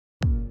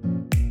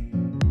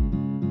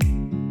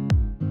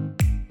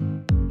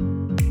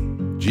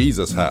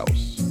Jesus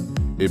House,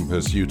 in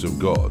pursuit of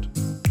God,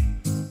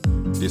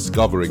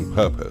 discovering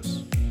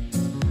purpose,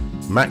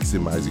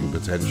 maximizing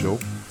potential,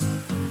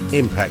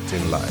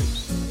 impacting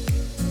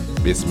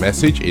lives. This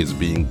message is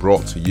being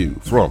brought to you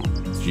from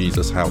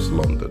Jesus House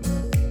London.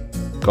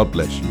 God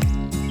bless you.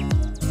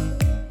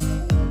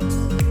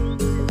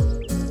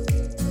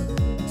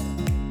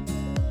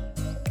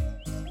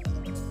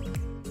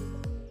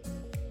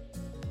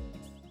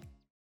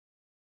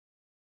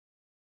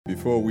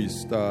 Before we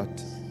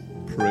start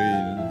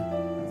praying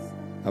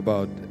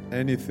about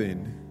anything,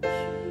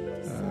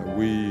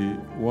 we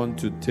want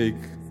to take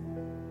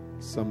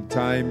some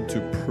time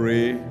to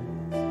pray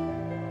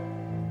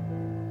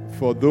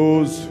for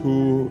those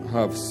who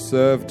have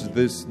served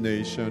this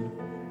nation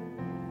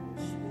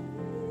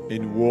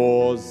in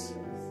wars,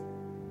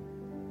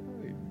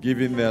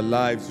 giving their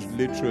lives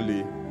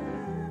literally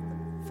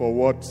for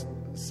what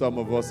some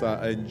of us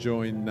are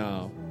enjoying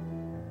now.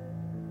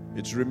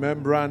 It's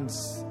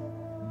Remembrance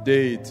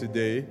Day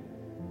today,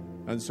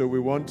 and so we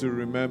want to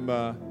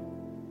remember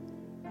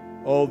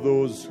all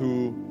those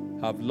who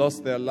have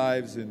lost their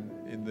lives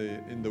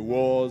in the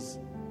wars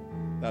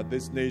that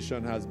this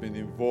nation has been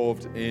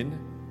involved in.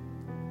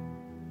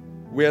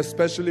 We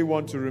especially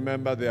want to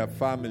remember their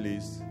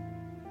families.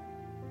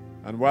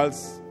 And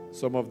whilst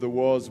some of the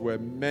wars were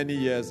many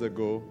years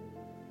ago,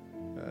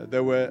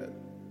 there were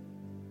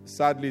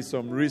sadly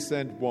some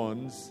recent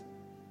ones,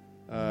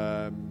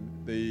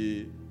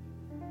 in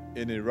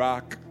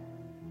Iraq,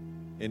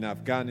 in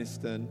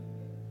Afghanistan,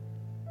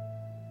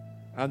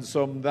 and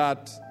some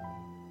that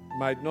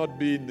might not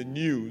be in the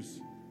news,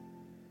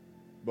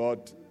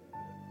 but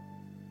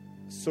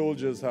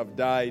soldiers have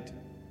died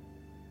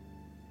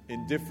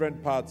in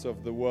different parts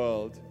of the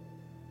world,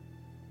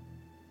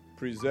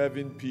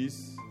 preserving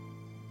peace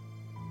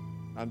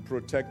and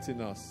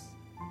protecting us.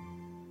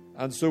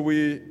 And so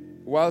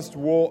whilst a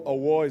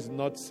war is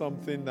not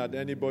something that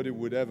anybody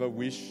would ever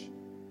wish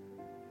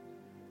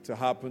to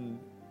happen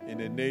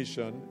in a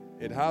nation,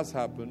 it has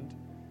happened,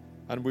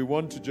 and we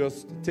want to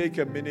just take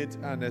a minute,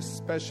 and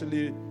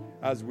especially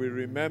as we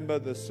remember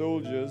the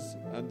soldiers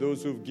and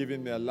those who've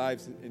given their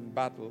lives in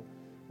battle,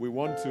 we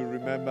want to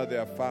remember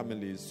their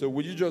families. So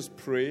will you just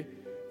pray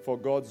for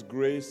God's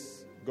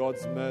grace,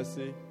 God's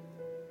mercy,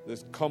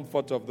 the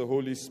comfort of the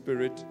Holy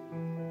Spirit,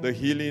 the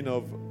healing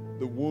of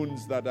the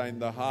wounds that are in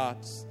the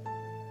hearts,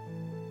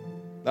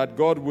 that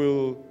God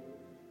will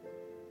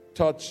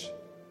touch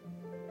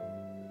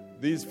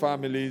these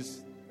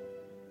families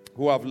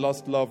who have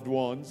lost loved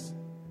ones.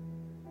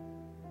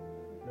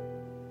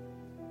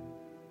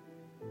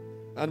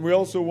 And we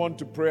also want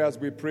to pray as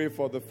we pray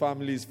for the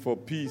families for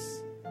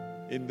peace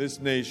in this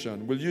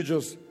nation. Will you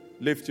just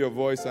lift your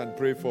voice and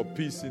pray for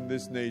peace in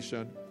this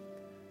nation?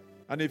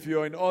 And if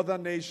you're in other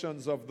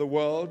nations of the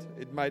world,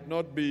 it might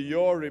not be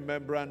your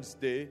Remembrance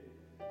Day,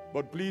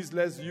 but please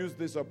let's use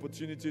this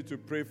opportunity to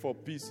pray for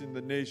peace in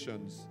the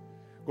nations.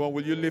 Go on,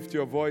 will you lift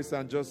your voice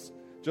and just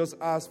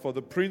ask for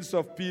the Prince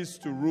of Peace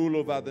to rule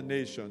over the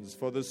nations,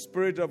 for the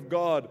Spirit of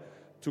God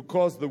to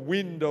cause the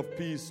wind of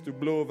peace to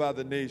blow over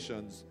the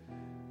nations.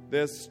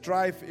 There's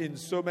strife in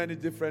so many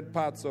different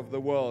parts of the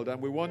world,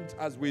 and we want,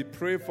 as we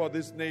pray for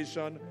this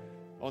nation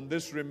on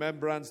this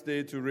Remembrance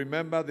Day, to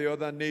remember the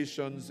other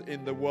nations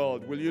in the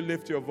world. Will you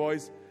lift your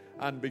voice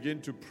and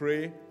begin to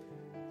pray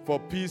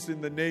for peace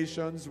in the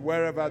nations?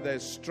 Wherever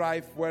there's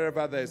strife,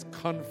 wherever there's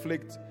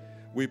conflict,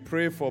 we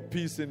pray for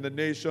peace in the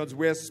nations.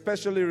 We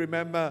especially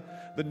remember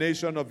the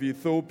nation of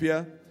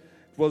Ethiopia.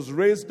 It was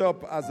raised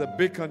up as a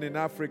beacon in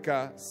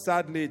Africa.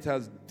 Sadly, it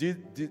has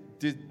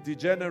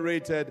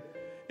degenerated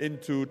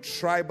into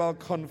tribal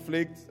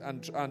conflict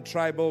and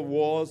tribal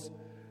wars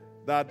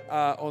that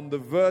are on the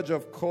verge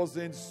of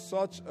causing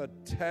such a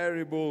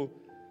terrible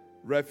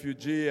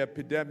refugee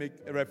epidemic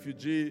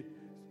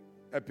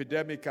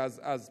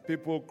as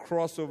people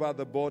cross over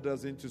the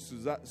borders into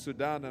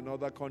Sudan and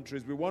other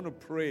countries. We want to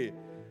pray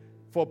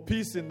for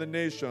peace in the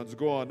nations.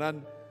 Go on.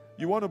 And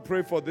you want to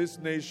pray for this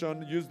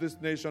nation, use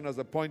this nation as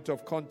a point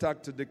of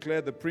contact to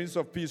declare the Prince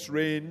of Peace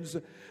reigns.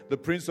 The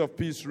Prince of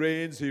Peace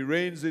reigns. He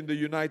reigns in the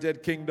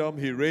United Kingdom.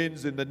 He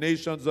reigns in the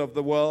nations of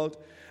the world.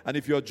 And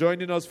if you're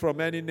joining us from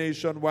any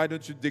nation, why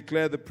don't you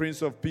declare the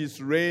Prince of Peace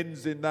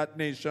reigns in that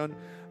nation?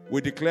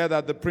 We declare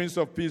that the Prince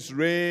of Peace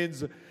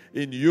reigns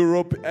in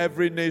Europe,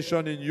 every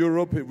nation in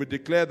Europe. We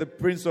declare the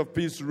Prince of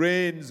Peace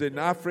reigns in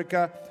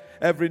Africa,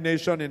 every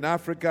nation in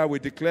Africa. We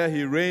declare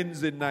he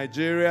reigns in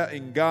Nigeria,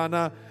 in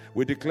Ghana.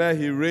 We declare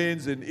he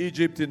reigns in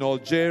Egypt, in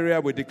Algeria.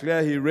 We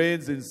declare he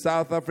reigns in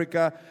South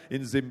Africa,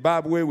 in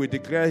Zimbabwe. We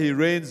declare he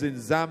reigns in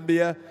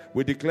Zambia.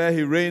 We declare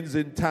he reigns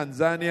in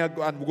Tanzania.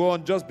 And go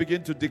on, just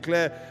begin to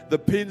declare the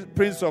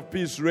Prince of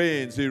Peace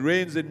reigns. He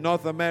reigns in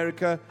North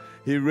America.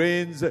 He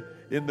reigns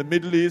in the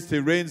Middle East. He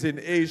reigns in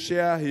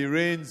Asia. He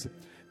reigns,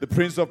 the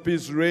Prince of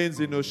Peace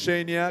reigns in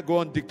Oceania. Go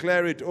on,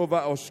 declare it over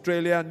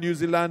Australia, New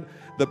Zealand.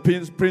 The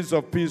Prince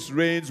of Peace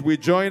reigns. We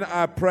join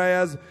our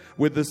prayers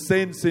with the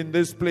saints in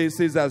these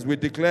places as we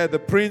declare the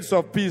Prince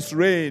of Peace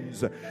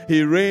reigns.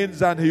 He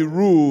reigns and he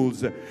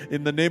rules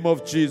in the name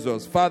of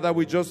Jesus. Father,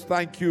 we just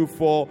thank you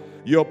for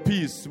your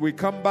peace. We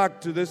come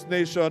back to this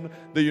nation,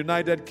 the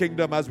United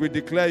Kingdom, as we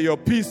declare your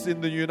peace in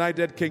the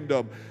United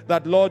Kingdom.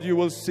 That, Lord, you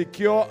will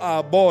secure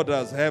our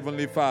borders,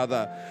 Heavenly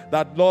Father.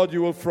 That, Lord,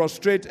 you will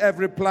frustrate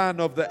every plan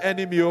of the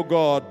enemy, O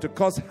God, to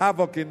cause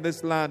havoc in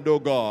this land, O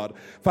God.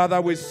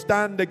 Father, we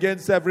stand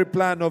against every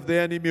plan of the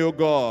enemy, O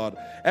God.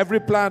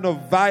 Every plan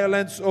of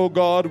violence, O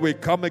God, we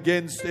come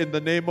against in the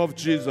name of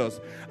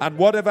Jesus. And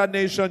whatever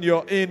nation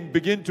you're in,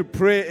 begin to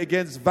pray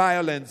against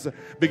violence.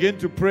 Begin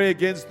to pray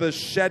against the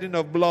shedding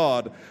of blood.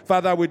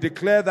 Father, we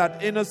declare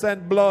that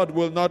innocent blood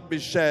will not be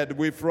shed.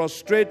 We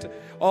frustrate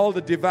all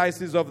the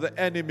devices of the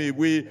enemy.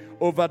 We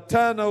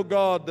overturn, O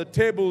God, the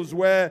tables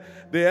where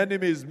the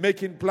enemy is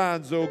making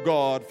plans, O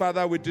God.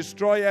 Father, we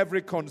destroy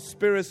every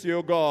conspiracy,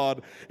 O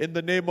God, in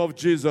the name of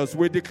Jesus.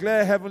 We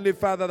declare, Heavenly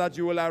Father, that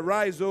you will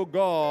arise, O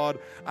God,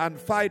 and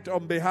fight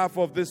on behalf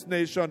of this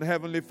nation,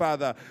 Heavenly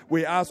Father.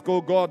 We ask,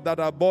 O God, that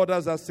our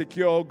borders are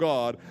secure, O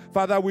God.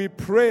 Father, we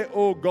pray,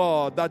 O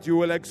God, that you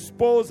will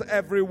expose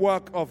every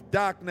work of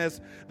darkness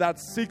that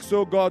seeks,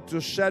 O God, to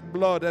shed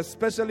blood,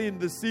 especially in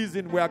the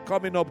season we are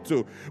coming up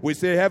to. We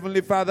say, Heavenly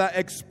Father,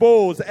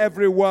 expose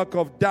every work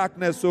of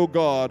darkness, O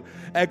God.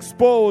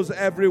 Expose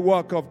every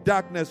work of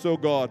darkness, O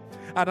God.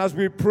 And as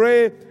we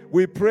pray,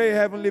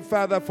 Heavenly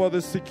Father, for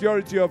the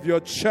security of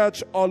your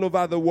church all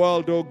over the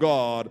world, O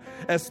God,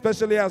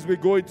 especially as we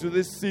go into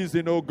this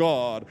season, O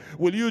God.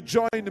 Will you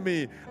join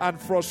me and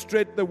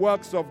frustrate the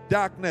works of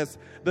darkness?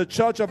 The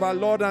church of our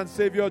Lord and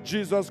Savior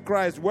Jesus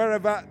Christ,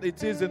 wherever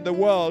it is in the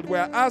world,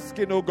 we're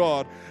asking, O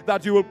God,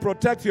 that you will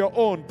protect your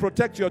own,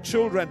 protect your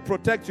children,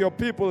 protect your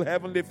people,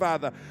 Heavenly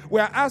Father.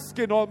 We're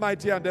asking,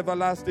 Almighty and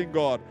everlasting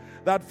God,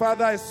 that,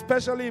 Father,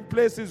 especially in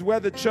places where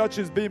the church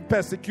is being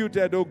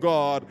persecuted, O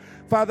God,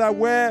 Father,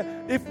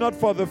 where, if not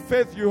for the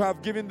faith you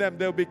have given them,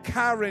 they'll be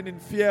cowering in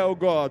fear, O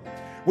God.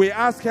 We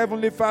ask,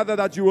 Heavenly Father,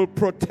 that you will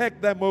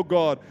protect them, O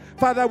God.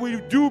 Father,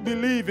 we do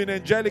believe in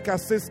angelic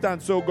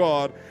assistance, O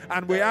God.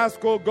 And we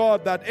ask, O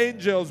God, that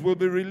angels will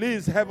be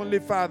released, Heavenly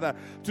Father,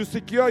 to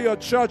secure your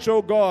church,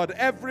 O God,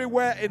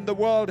 everywhere in the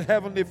world,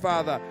 Heavenly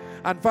Father.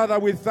 And Father,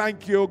 we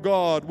thank you, O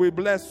God. We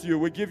bless you.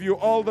 We give you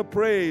all the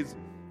praise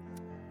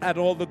and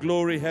all the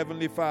glory,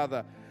 Heavenly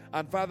Father.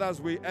 And Father, as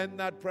we end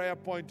that prayer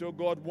point, O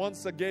God,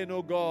 once again,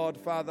 O God,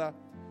 Father,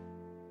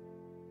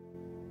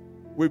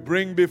 we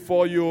bring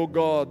before you, O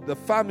God, the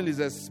families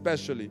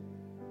especially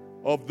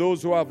of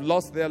those who have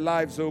lost their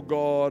lives, O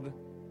God,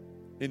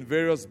 in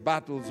various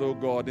battles, O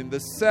God, in the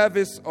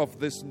service of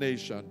this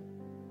nation.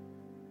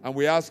 And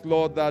we ask,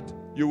 Lord, that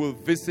you will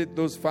visit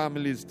those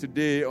families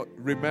today,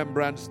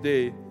 Remembrance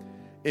Day,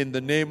 in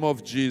the name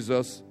of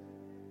Jesus.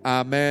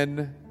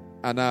 Amen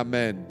and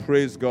amen.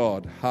 Praise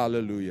God.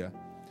 Hallelujah.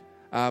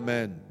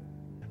 Amen.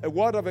 A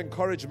word of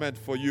encouragement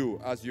for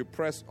you as you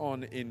press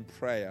on in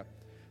prayer.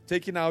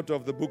 Taken out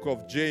of the book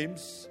of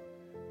James,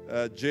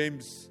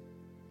 James,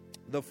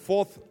 the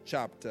 4th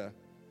chapter.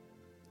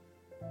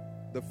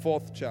 The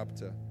 4th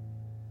chapter.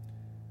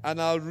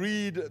 And I'll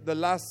read the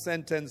last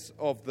sentence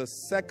of the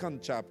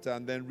 2nd chapter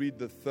and then read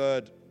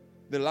the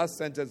last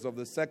sentence of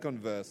the 2nd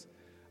verse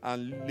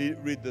and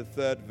read the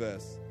 3rd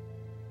verse.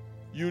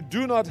 You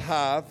do not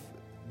have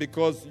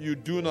because you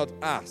do not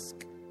ask.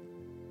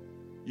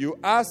 You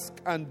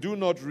ask and do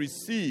not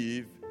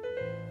receive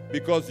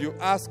because you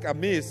ask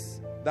amiss,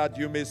 that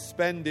you may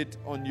spend it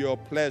on your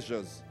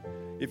pleasures.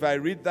 If I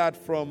read that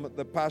from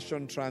the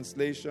Passion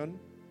Translation,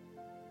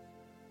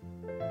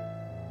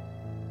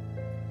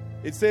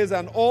 it says,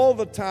 and all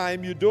the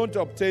time you don't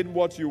obtain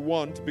what you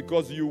want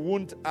because you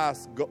won't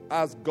ask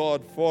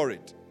God for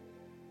it.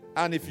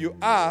 And if you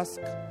ask,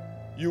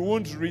 you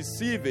won't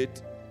receive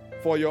it,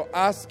 for you're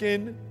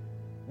asking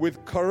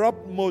with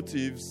corrupt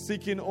motives,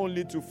 seeking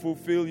only to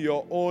fulfill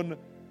your own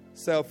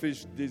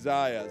selfish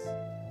desires.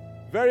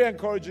 Very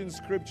encouraging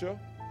scripture,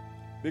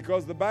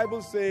 because the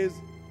Bible says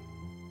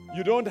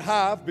you don't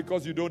have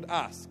because you don't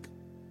ask,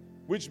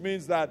 which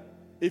means that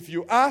if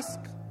you ask,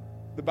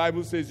 the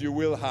Bible says you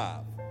will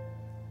have.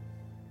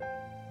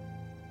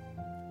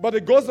 But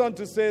it goes on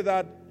to say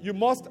that you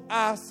must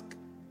ask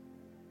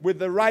with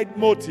the right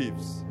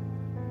motives.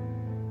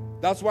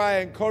 That's why I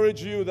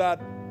encourage you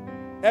that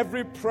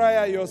every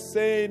prayer you're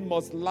saying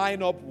must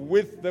line up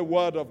with the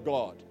Word of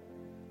God.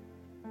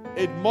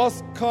 It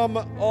must come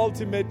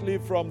ultimately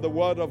from the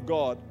Word of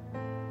God.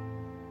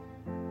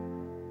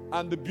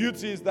 And the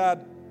beauty is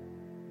that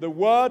the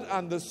Word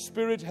and the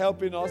Spirit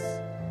helping us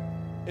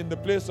in the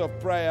place of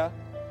prayer,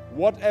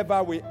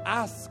 whatever we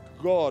ask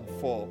God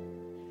for,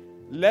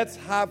 let's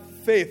have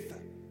faith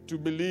to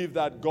believe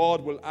that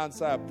God will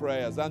answer our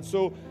prayers. And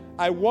so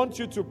I want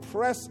you to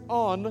press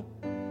on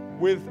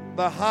with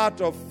the heart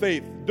of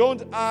faith.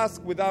 Don't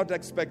ask without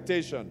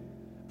expectation.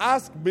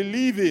 Ask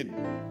believing,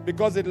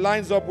 because it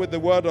lines up with the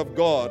Word of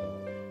God,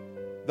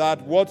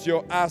 that what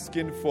you're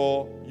asking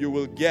for, you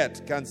will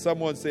get. Can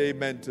someone say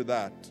amen to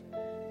that?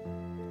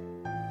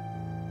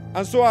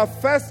 And so our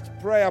first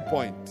prayer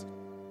point,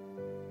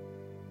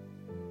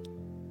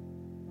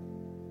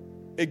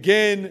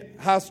 again,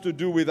 has to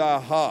do with our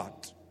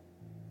heart.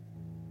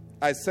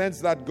 I sense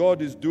that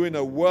God is doing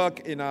a work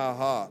in our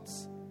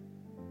hearts.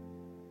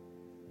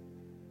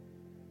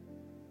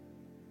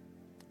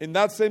 In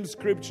that same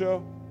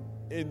scripture,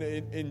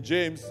 in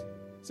James,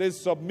 it says,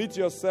 submit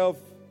yourself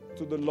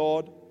to the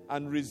Lord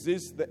and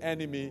resist the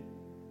enemy,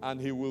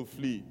 and he will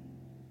flee.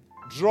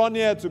 Draw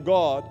near to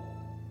God,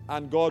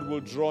 and God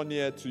will draw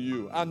near to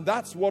you. And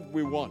that's what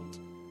we want.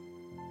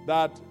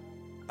 That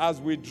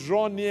as we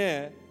draw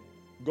near,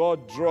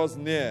 God draws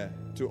near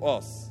to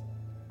us.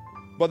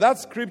 But that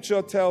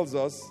scripture tells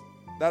us,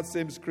 that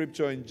same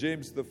scripture in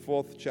James, the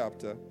 4th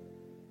chapter,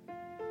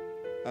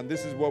 and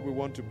this is what we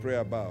want to pray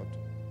about.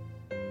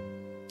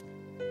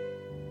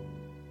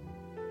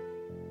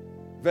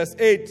 Verse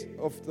 8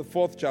 of the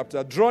 4th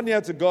chapter, draw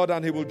near to God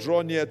and he will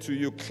draw near to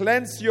you.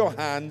 Cleanse your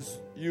hands,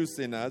 you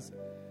sinners,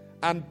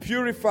 and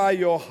purify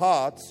your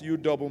hearts, you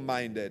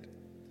double-minded.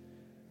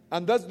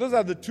 And those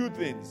are the two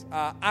things,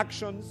 our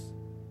actions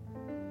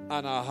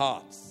and our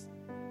hearts.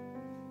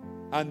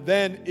 And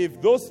then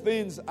if those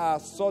things are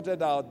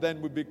sorted out,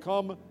 then we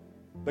become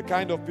the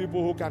kind of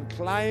people who can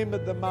climb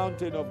the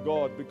mountain of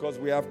God because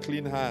we have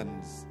clean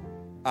hands,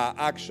 our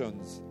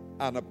actions,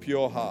 and a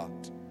pure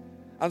heart.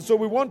 And so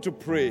we want to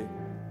pray.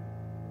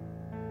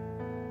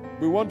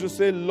 We want to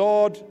say,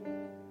 Lord,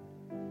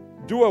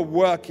 do a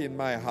work in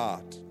my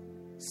heart.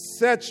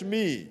 Search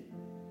me.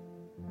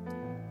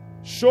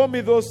 Show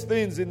me those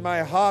things in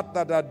my heart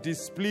that are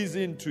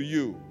displeasing to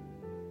you.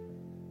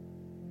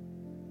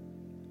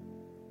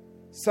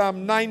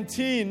 Psalm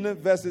 19,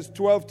 verses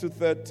 12 to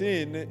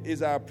 13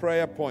 is our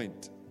prayer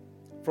point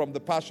from the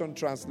Passion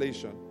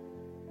Translation.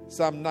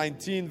 Psalm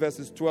 19,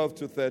 verses 12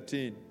 to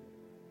 13.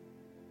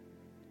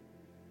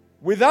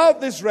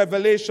 Without this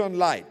revelation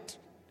light,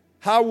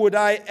 how would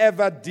I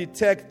ever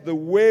detect the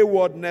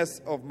waywardness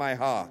of my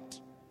heart?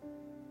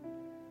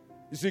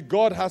 You see,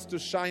 God has to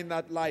shine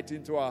that light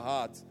into our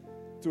hearts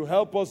to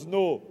help us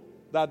know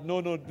that,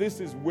 no, this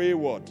is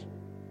wayward.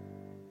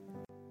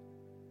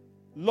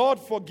 Lord,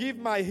 forgive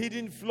my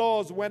hidden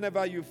flaws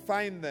whenever you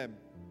find them.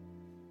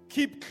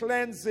 Keep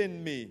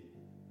cleansing me,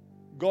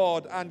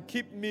 God, and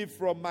keep me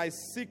from my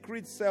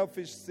secret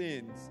selfish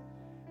sins.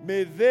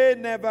 May they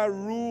never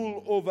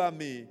rule over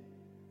me,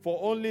 for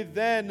only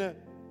then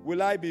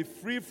will I be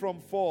free from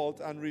fault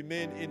and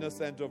remain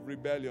innocent of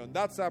rebellion.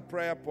 That's our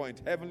prayer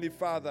point. Heavenly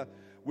Father,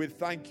 we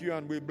thank you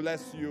and we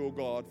bless you, O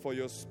God, for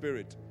your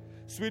Spirit.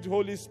 Sweet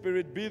Holy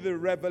Spirit, be the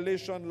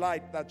revelation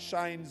light that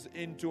shines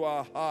into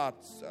our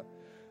hearts.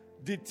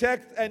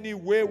 Detect any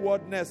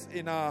waywardness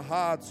in our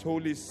hearts,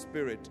 Holy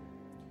Spirit.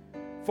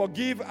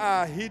 Forgive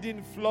our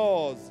hidden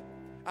flaws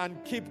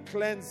and keep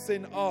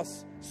cleansing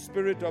us,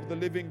 Spirit of the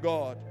living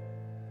God.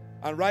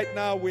 And right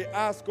now we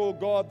ask, oh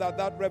God,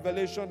 that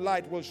revelation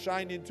light will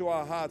shine into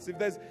our hearts. If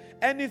there's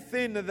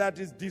anything that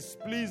is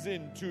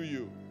displeasing to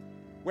you,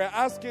 we're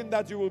asking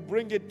that you will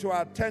bring it to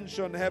our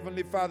attention,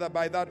 Heavenly Father,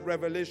 by that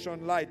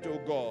revelation light, oh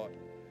God.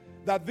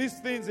 That these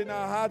things in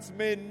our hearts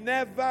may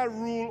never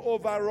rule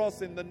over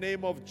us in the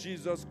name of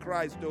Jesus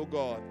Christ, oh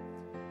God.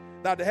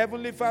 That,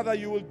 Heavenly Father,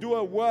 you will do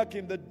a work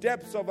in the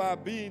depths of our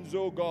beings,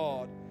 oh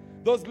God.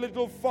 Those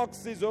little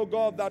foxes, oh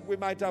God, that we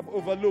might have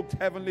overlooked,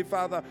 Heavenly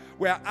Father,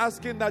 we are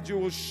asking that you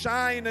will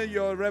shine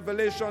your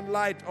revelation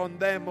light on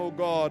them, oh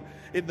God,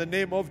 in the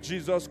name of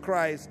Jesus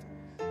Christ.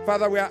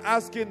 Father, we are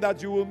asking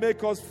that you will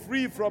make us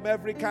free from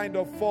every kind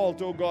of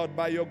fault, oh God,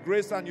 by your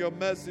grace and your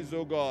mercies,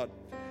 oh God.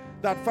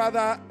 That,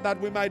 Father, that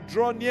we might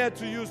draw near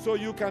to you so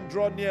you can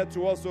draw near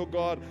to us, oh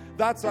God.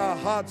 That's our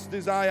heart's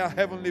desire,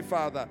 Heavenly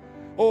Father.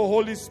 Oh,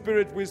 Holy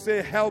Spirit, we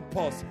say, help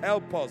us,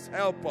 help us,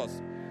 help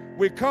us.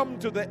 We come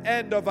to the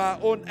end of our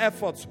own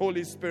efforts,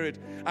 Holy Spirit,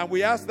 and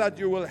we ask that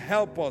you will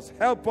help us.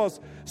 Help us,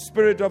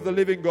 Spirit of the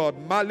living God.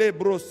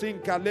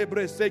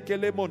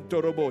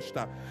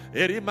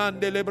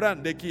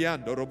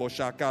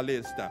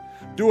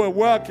 Do a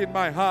work in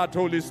my heart,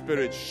 Holy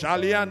Spirit.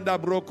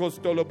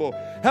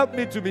 Help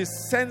me to be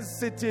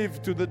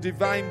sensitive to the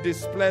divine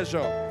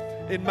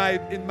displeasure in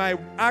my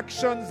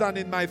actions and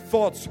in my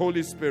thoughts,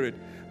 Holy Spirit.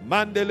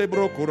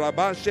 Mandelebro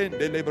kurabashen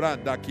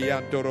delebranda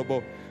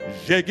kiantorobo.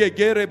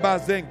 Jegegere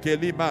bazenke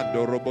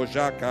limando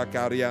robojaka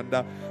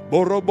karianda.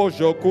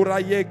 Borobojo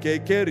kurayeke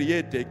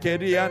keriete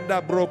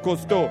kerianda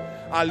brokosto.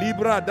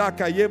 Alibra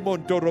daka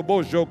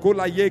yemontorobojo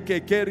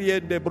kulayeke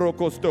keriende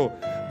brokosto.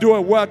 Do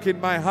a work in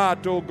my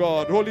heart, O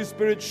God. Holy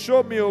Spirit,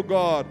 show me, O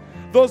God,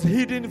 those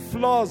hidden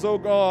flaws, O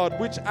God,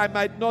 which I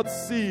might not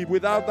see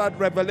without that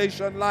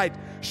revelation light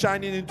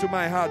shining into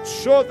my heart.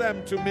 Show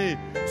them to me,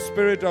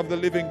 Spirit of the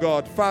living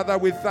God. Father,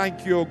 we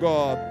thank you, O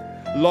God.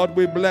 Lord,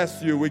 we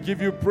bless you. We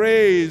give you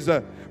praise.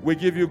 We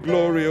give you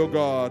glory, O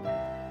God.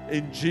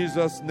 In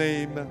Jesus'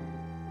 name,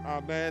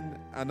 amen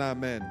and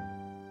amen.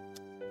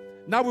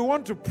 Now we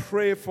want to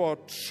pray for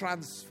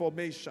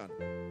transformation.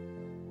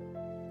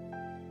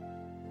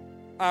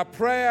 Our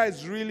prayer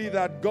is really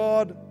that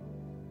God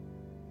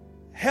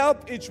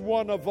help each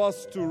one of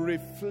us to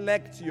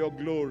reflect your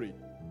glory.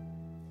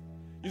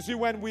 You see,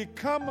 when we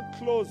come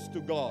close to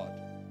God,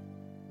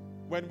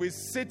 when we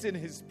sit in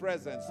His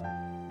presence,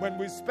 when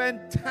we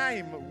spend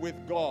time with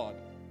God,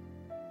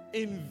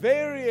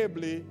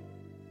 invariably,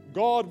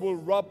 God will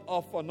rub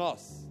off on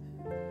us.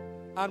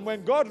 And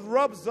when God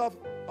rubs off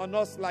on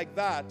us like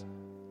that,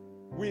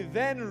 we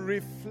then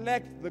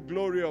reflect the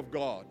glory of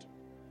God.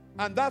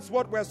 And that's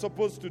what we're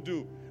supposed to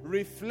do.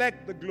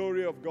 Reflect the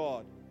glory of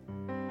God.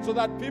 So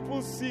that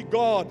people see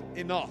God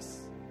in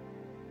us.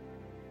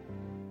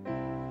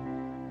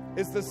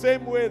 It's the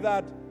same way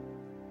that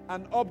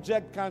an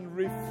object can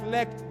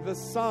reflect the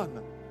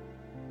sun.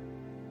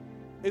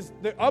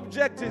 The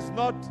object is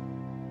not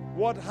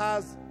what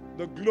has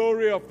the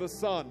glory of the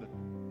sun.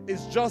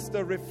 It's just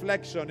a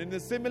reflection. In a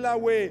similar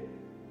way,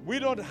 we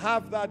don't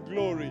have that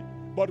glory,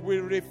 but we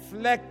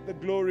reflect the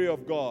glory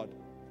of God.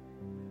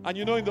 And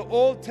you know, in the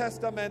Old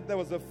Testament, there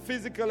was a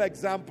physical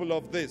example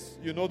of this.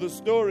 You know the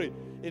story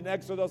in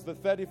Exodus, the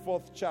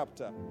 34th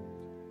chapter.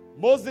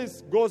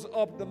 Moses goes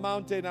up the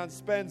mountain and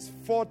spends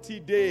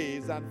 40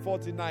 days and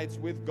 40 nights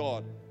with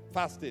God,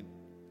 fasting.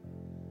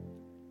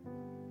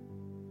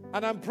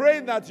 And I'm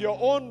praying that your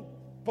own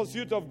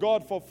pursuit of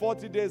God for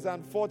 40 days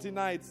and 40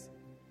 nights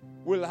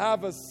will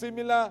have a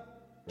similar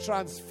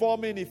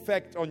transforming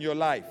effect on your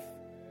life.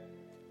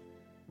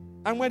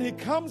 And when he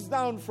comes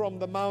down from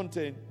the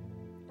mountain,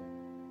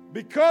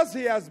 because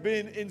he has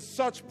been in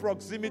such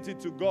proximity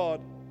to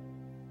God,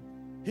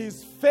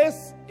 his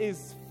face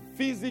is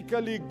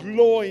physically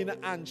glowing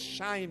and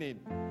shining.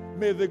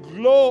 May the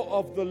glow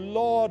of the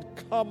Lord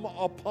come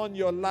upon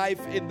your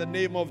life in the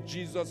name of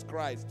Jesus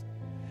Christ.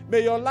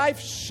 May your life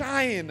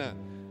shine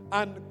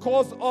and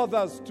cause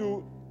others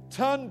to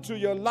turn to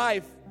your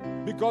life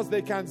because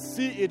they can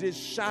see it is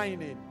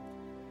shining.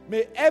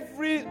 May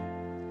every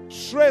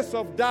trace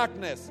of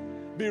darkness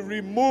be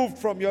removed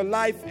from your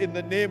life in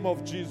the name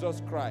of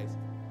Jesus Christ.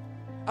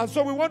 And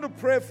so we want to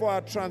pray for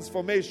our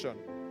transformation.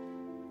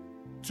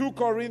 2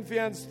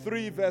 Corinthians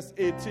 3 verse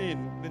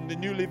 18 in the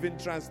New Living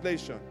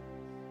Translation.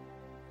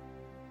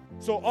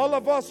 So all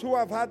of us who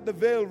have had the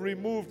veil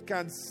removed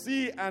can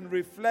see and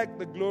reflect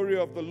the glory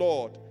of the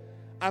Lord.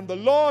 And the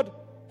Lord,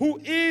 who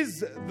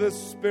is the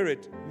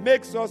Spirit,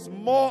 makes us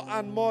more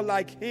and more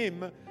like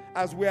Him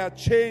as we are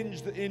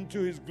changed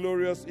into His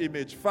glorious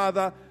image.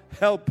 Father,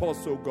 help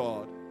us, O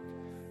God.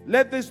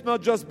 Let this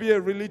not just be a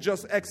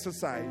religious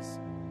exercise.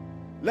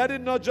 Let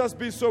it not just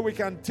be so we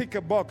can tick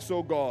a box,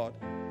 O God.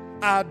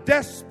 Our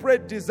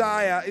desperate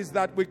desire is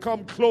that we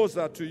come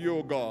closer to you,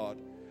 O God.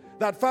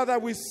 That, Father,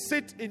 we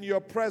sit in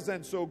your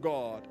presence, O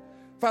God.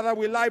 Father,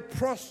 we lie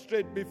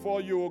prostrate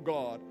before you, O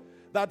God.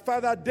 That,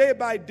 Father, day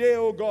by day,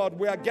 O God,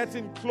 we are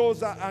getting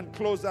closer and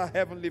closer,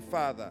 Heavenly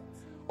Father.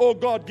 O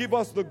God, give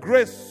us the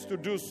grace to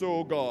do so,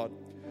 O God.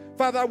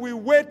 Father, we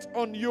wait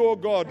on you, O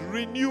God.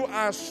 Renew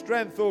our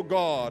strength, O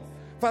God.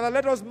 Father,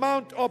 let us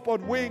mount up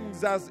on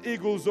wings as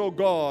eagles, O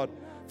God.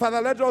 Father,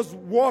 let us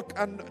run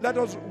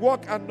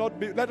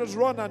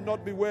and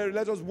not be weary.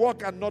 Let us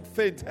walk and not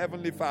faint,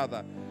 Heavenly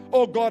Father.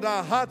 Oh God,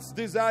 our heart's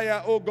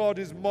desire, oh God,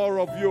 is more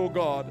of you, oh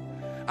God.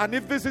 And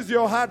if this is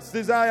your heart's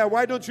desire,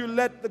 why don't you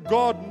let the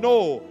God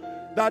know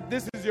that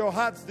this is your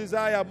heart's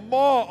desire,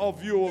 more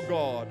of you, oh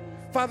God.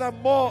 Father,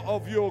 more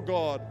of you, oh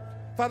God.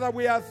 Father,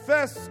 we are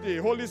thirsty.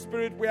 Holy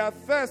Spirit, we are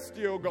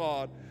thirsty, oh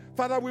God.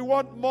 Father, we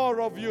want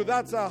more of you.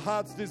 That's our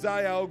heart's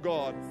desire, oh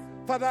God.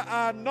 Father,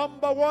 our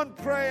number one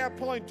prayer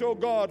point, oh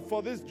God,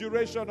 for this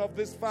duration of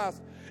this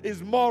fast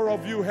is more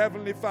of you,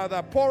 Heavenly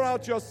Father. Pour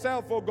out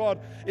yourself, oh God,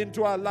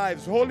 into our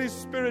lives. Holy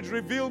Spirit,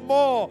 reveal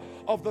more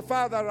of the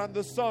Father and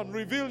the Son.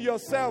 Reveal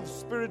yourself,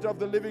 Spirit of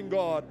the living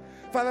God.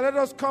 Father, let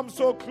us come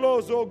so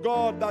close, oh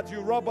God, that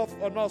you rub off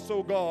on us,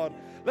 oh God.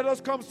 Let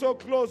us come so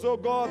close, oh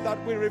God,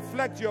 that we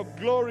reflect your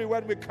glory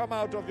when we come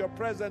out of your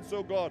presence,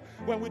 oh God.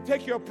 When we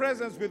take your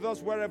presence with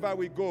us wherever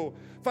we go.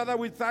 Father,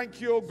 we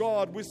thank you, oh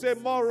God. We say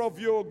more of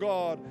you, oh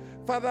God.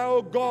 Father,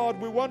 oh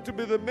God, we want to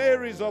be the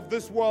Marys of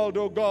this world,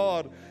 oh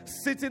God.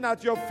 Sitting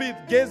at your feet,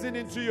 gazing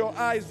into your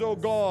eyes, oh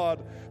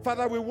God.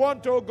 Father, we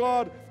want, oh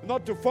God,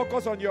 not to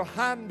focus on your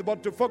hand,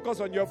 but to focus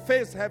on your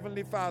face,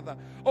 Heavenly Father.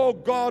 Oh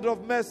God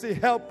of mercy,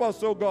 help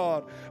us, oh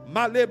God.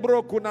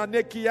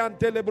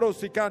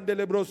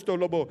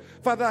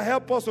 Father,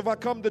 help us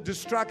overcome the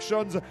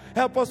distractions.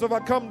 Help us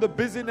overcome the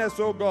busyness,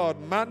 oh God.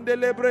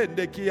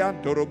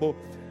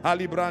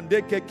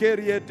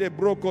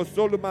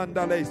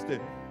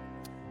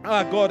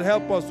 Ah, God,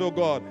 help us, oh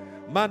God.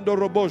 Mando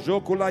robo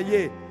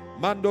jokulaye.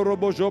 Mando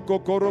robo joko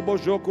korobo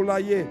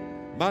jokulaye.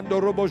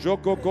 Mando robo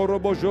joko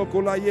korobo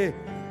jokulaye.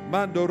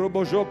 Mando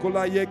robo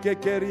jokulaye ke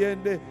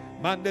keriende.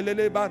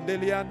 Mandelele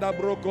bandelianda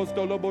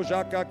brokostolobo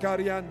jaka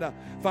karianda.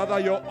 Father,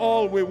 you're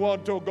all we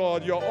want, oh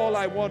God. You're all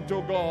I want,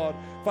 oh God.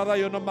 Father,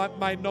 you're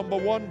my number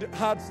one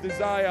heart's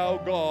desire, oh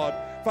God.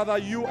 Father,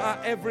 you are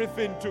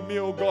everything to me,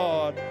 oh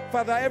God.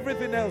 Father,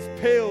 everything else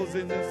pales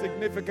in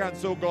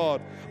insignificance, oh God.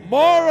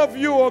 More of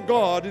you, oh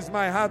God, is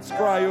my heart's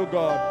cry, oh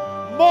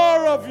God.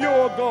 More of you,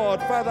 oh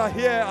God. Father,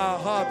 hear our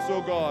hearts,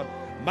 oh God.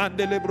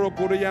 Mandele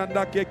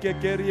brokurianda keke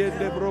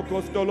keriende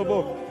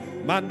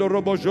brokostolobo. Mando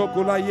robo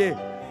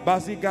jokulaye.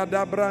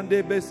 Basikada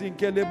brande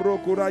besinkele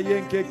brokura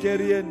yenke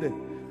keriende.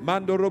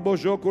 Mando robo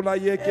jokula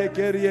yeke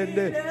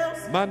keriende.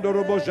 Mando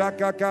robo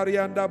jaka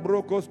karianda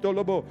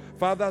brokostolobo.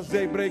 Father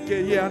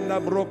zebreke yanda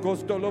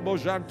brokostolobo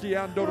janki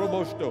ando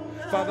robosto.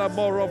 Father,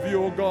 more of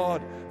you, O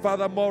God.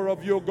 Father, more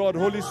of you, O God.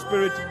 Holy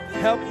Spirit,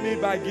 help me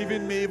by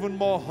giving me even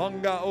more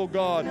hunger, O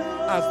God.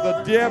 As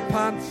the deer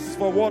pants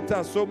for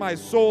water, so my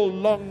soul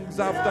longs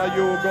after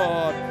you, O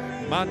God.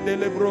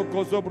 Mandele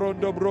broko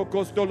sobrondo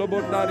broko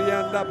stolobo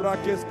narianda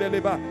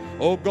brakesteleba.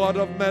 O God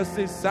of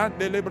mercy,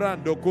 sandele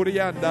brando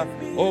kurianda.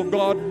 O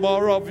God,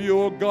 more of you,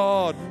 O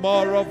God.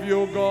 More of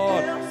you, O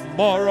God.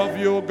 More of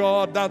you, O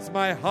God. That's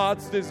my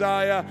heart's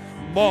desire.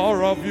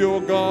 More of you, O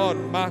God.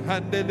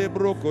 Mahandele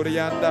broko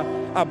rianda.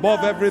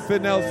 Above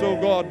everything else, O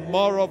God,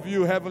 more of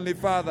you, Heavenly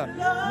Father.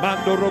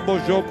 Mando robo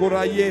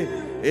jokuraye.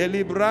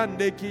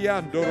 Elibrande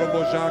kiando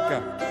robo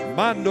jaka.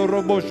 Mando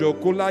robo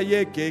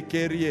jokulaye ke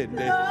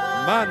keriende.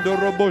 Mando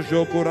robo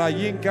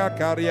jokurayinka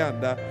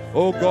karianda.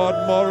 Oh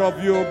God, more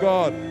of you, oh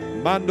God.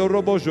 Mando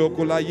robo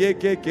jokulaye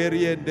ke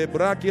keriende.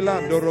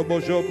 Brakilando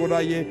robo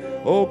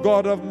jokuraye. Oh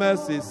God of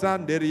mercy,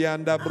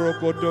 sanderianda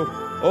brokoto.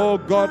 Oh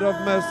God of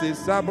mercy,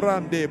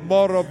 sabrande.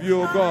 More of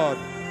you, oh God.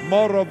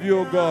 More of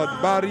you,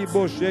 God.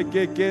 Baribo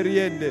sheke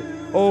keriende.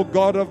 Oh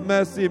God of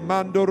mercy,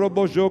 mando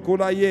robo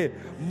jokulaye.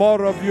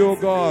 More of you,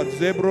 God.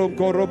 Zebron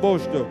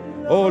korobosto.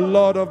 Oh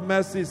Lord of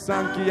mercy,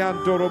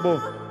 sankianto robo.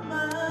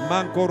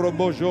 Manko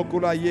robo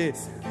jokulaye.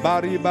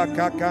 Bariba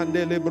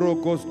kakande lebro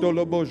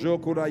kostolobo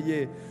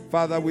jokulaye.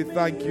 Father, we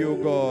thank you,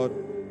 God.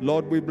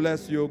 Lord, we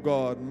bless you,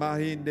 God.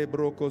 Mahinde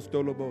bro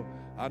kostolobo.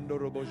 Ando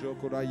robo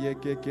jokulaye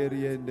ke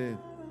keriende.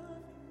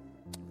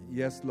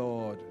 Yes,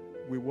 Lord.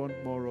 We want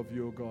more of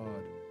you,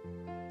 God.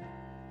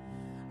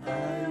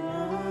 I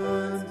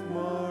want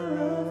more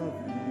of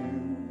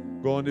you.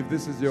 Go on, if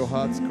this is your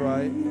heart's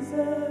cry,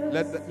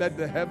 let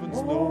the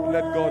heavens know,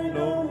 let God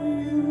know.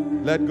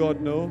 Let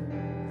God know.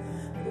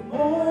 The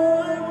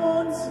more I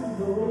want to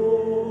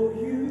know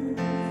you,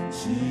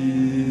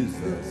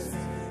 Jesus,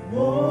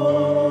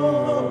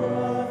 more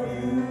of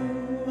you.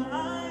 I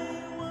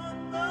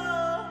want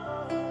more.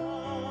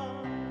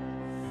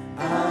 I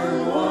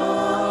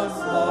want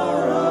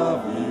more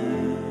of you.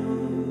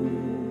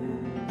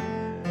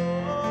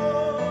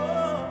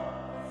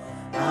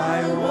 I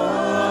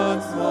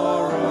want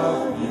more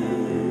of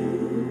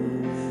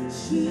you,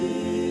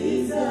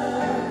 Jesus.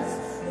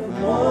 The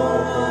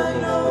more I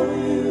know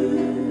you,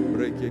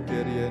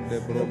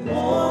 the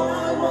more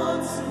I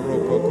want to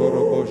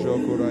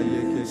know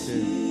you,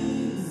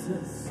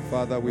 Jesus.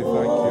 Father, we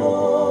thank you.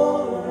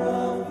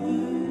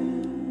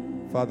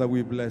 Father,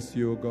 we bless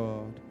you,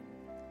 God.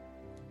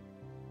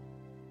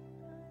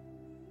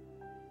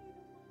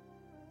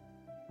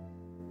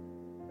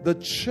 The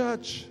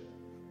church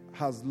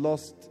has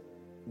lost,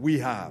 we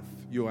have,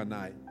 you and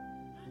I,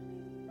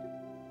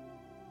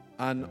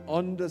 an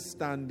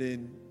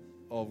understanding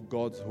of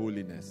God's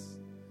holiness.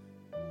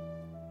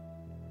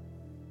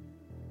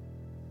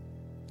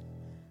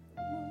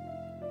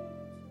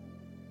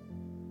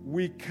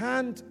 We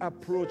can't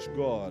approach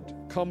God,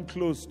 come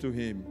close to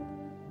Him,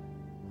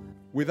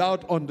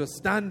 without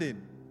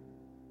understanding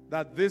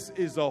that this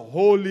is a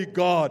holy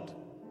God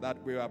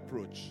that we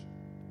approach.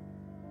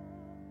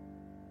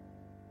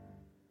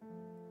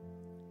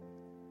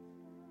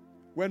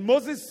 When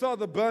Moses saw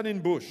the burning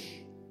bush,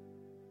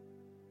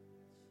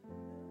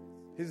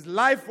 his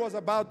life was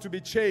about to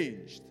be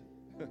changed.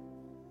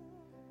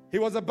 He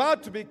was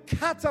about to be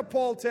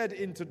catapulted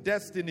into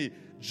destiny,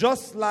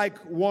 just like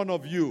one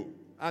of you.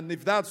 And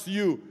if that's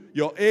you,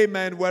 your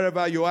amen,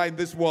 wherever you are in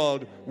this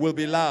world, will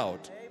be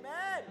loud.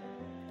 Amen.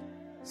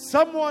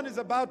 Someone is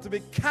about to be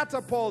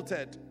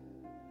catapulted.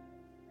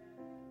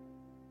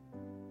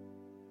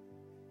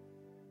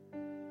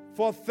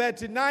 For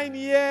 39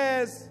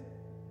 years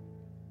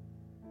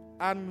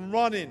and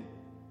running,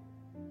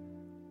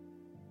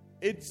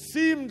 it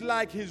seemed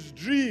like his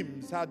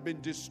dreams had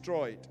been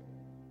destroyed.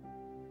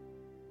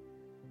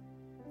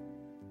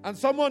 And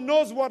someone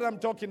knows what I'm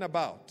talking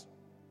about.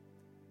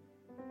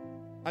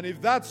 And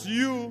if that's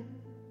you,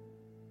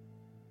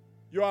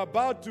 you're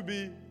about to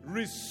be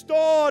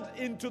restored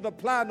into the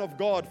plan of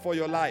God for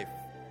your life.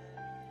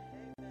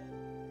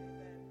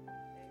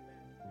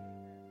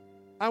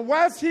 And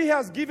whilst he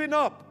has given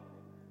up,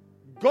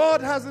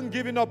 God hasn't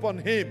given up on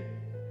him.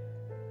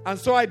 And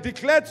so I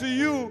declare to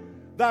you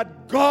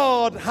that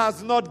God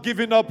has not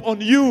given up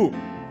on you.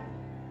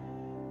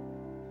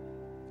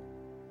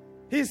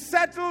 He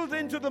settled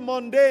into the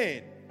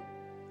mundane,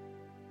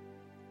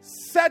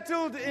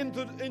 settled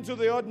into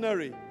the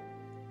ordinary,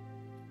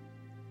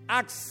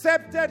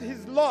 accepted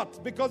his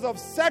lot because of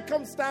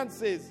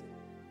circumstances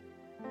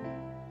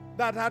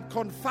that had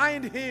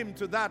confined him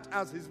to that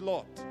as his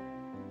lot.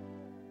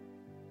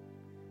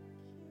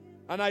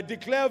 And I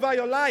declare over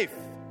your life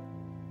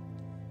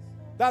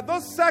that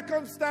those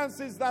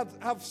circumstances that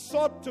have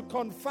sought to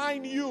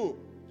confine you,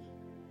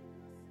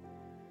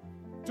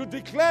 to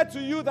declare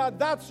to you that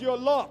that's your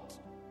lot,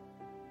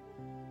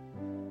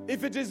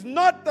 if it is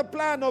not the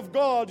plan of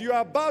God, you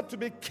are about to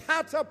be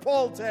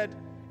catapulted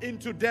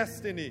into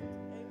destiny.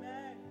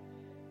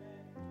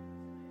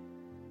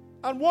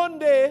 And one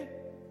day,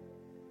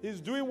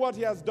 he's doing what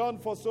he has done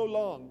for so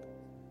long,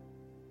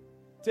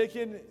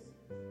 taking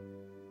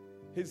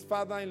his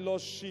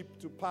father-in-law's sheep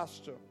to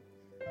pasture.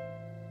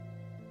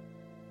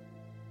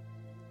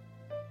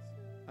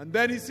 And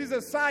then he sees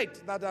a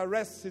sight that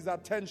arrests his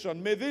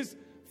attention. May these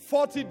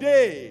 40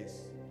 days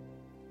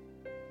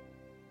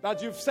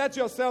that you've set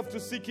yourself to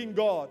seeking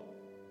God,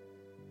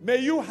 may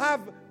you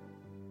have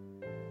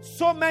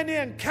so many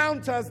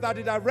encounters that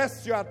it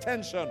arrests your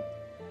attention.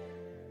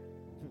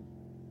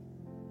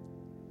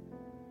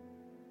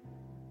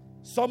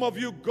 Some of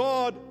you,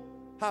 God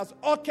has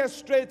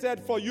orchestrated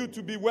for you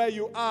to be where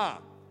you are,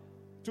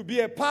 to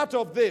be a part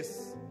of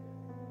this.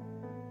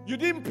 You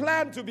didn't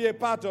plan to be a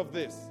part of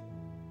this,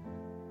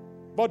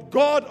 but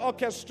God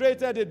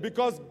orchestrated it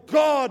because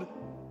God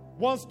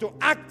wants to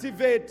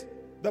activate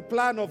the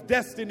plan of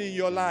destiny in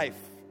your life.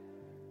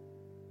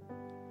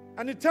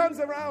 And he turns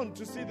around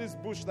to see this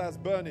bush that's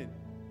burning,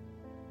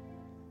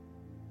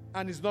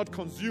 and is not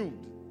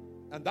consumed.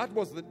 And that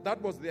was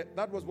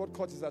what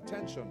caught his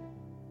attention.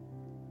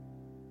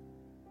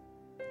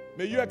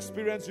 May you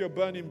experience your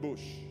burning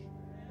bush.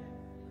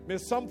 May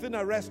something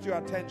arrest your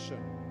attention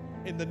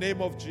in the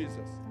name of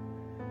Jesus.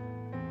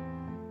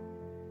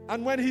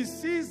 And when he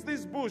sees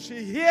this bush,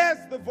 he hears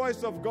the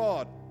voice of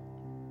God.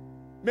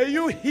 May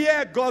you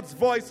hear God's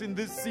voice in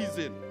this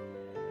season.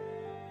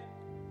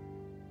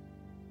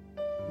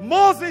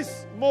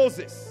 Moses,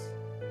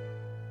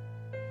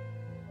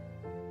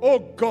 oh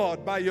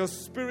God, by your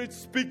Spirit,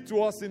 speak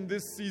to us in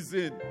this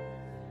season.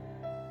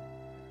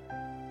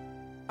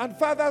 And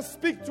Father,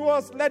 speak to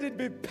us. Let it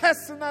be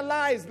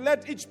personalized.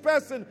 Let each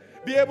person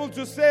be able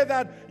to say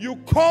that you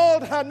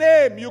called her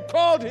name, you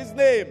called his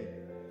name.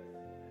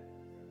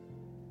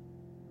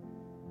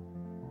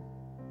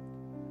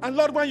 And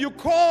Lord, when you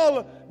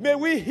call, may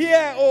we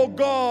hear, oh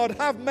God,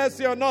 have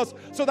mercy on us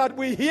so that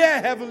we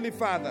hear, Heavenly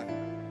Father.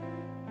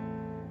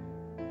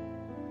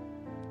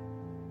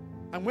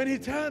 And when he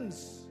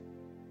turns,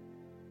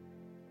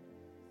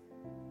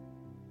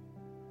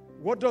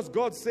 what does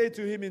God say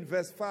to him in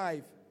verse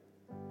 5?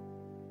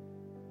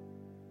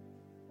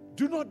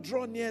 Do not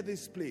draw near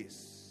this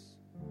place.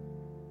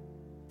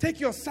 Take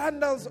your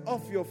sandals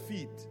off your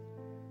feet,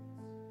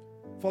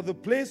 for the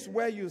place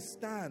where you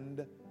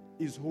stand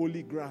is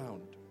holy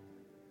ground.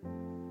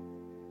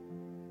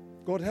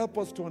 God, help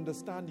us to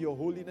understand your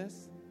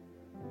holiness.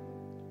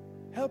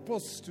 Help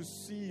us to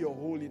see your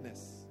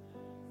holiness.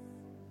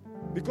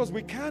 Because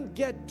we can't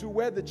get to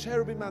where the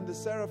cherubim and the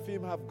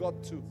seraphim have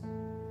got to.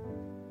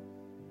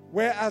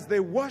 Whereas they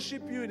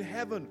worship you in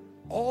heaven,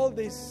 all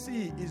they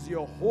see is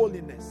your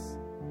holiness.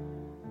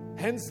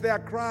 Hence their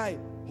cry,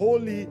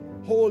 holy,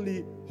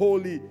 holy,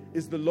 holy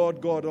is the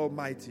Lord God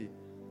Almighty.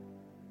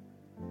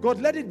 God,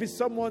 let it be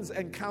someone's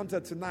encounter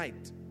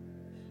tonight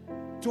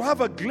to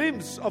have a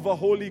glimpse of a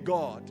holy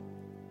God.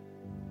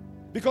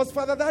 Because,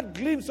 Father, that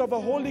glimpse of a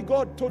holy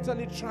God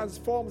totally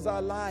transforms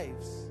our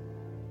lives.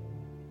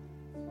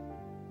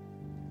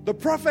 The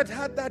prophet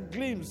had that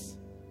glimpse,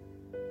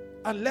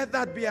 and let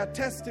that be a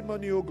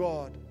testimony, O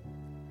God.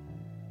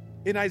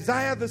 In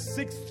Isaiah the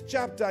 6th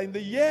chapter, in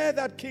the year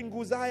that King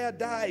Uzziah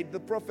died, the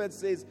prophet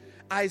says,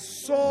 I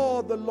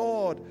saw the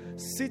Lord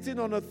sitting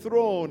on a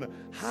throne,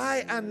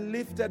 high and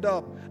lifted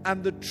up,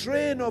 and the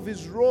train of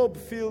his robe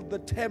filled the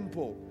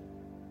temple.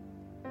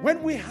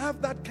 When we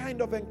have that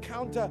kind of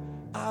encounter,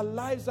 our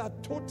lives are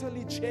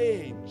totally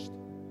changed.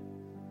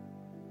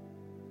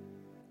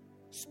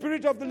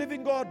 Spirit of the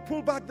living God,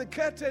 pull back the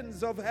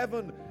curtains of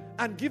heaven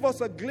and give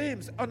us a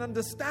glimpse, an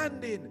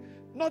understanding,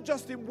 not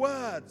just in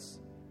words,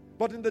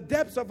 but in the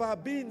depths of our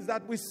beings,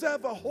 that we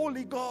serve a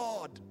holy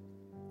God.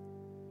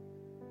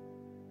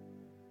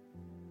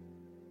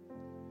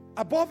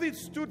 Above it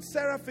stood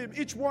seraphim.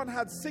 Each one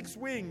had 6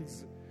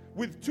 wings.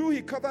 With 2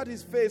 he covered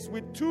his face,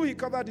 with 2 he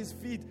covered his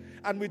feet,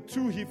 and with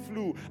 2 he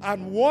flew.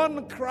 And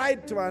one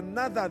cried to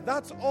another.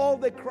 That's all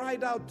they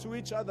cried out to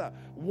each other.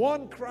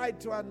 One cried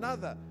to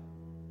another.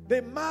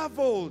 They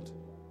marveled.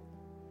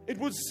 It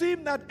would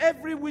seem that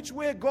every which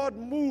way God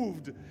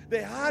moved,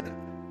 they had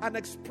an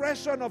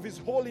expression of his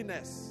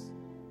holiness.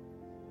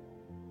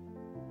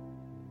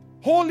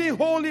 Holy,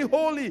 holy,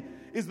 holy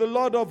is the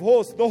Lord of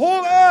hosts. The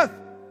whole earth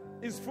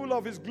is full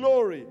of his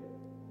glory.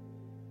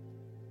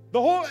 The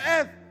whole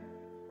earth,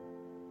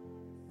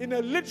 in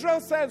a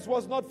literal sense,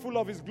 was not full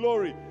of his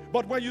glory.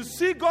 But when you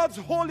see God's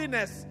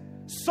holiness,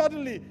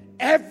 suddenly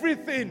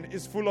everything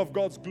is full of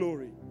God's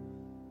glory.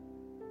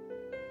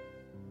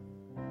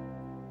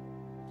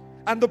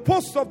 And the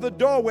posts of the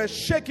door were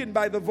shaken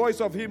by the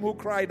voice of him who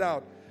cried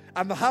out,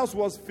 and the house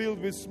was filled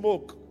with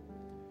smoke.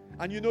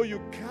 And you know,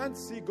 you can't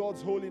see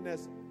God's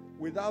holiness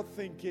without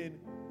thinking,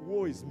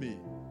 woe is me.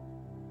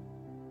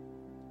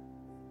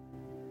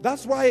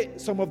 That's why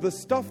some of the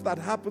stuff that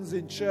happens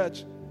in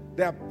church,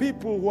 there are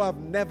people who have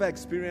never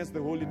experienced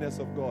the holiness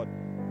of God.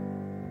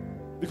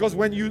 Because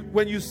when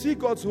you see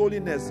God's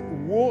holiness,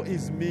 woe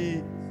is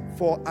me,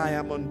 for I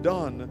am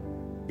undone,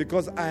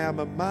 because I am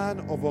a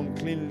man of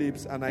unclean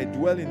lips, and I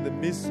dwell in the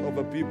midst of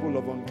a people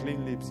of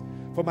unclean lips.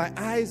 For my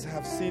eyes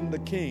have seen the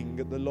King,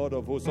 the Lord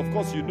of hosts. Of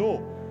course, you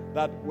know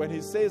that when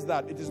he says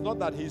that, it is not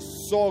that he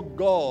saw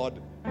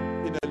God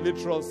in a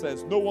literal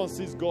sense. No one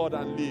sees God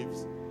and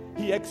lives.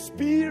 He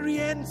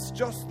experienced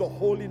just the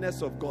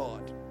holiness of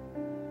God.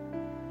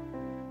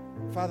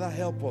 Father,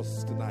 help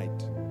us tonight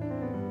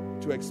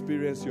to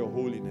experience your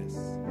holiness.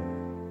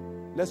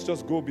 Let's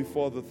just go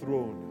before the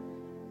throne.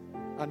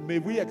 And may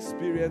we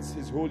experience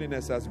his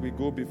holiness as we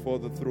go before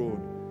the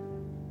throne.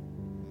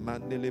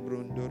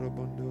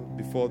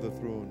 Before the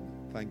throne.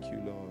 Thank you,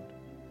 Lord.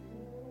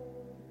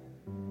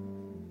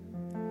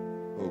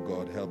 Oh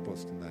God, help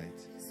us tonight.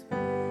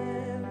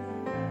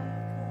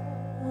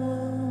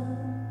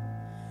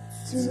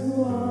 To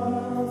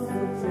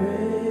offer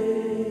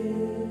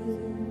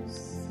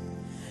praise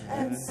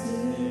and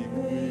seek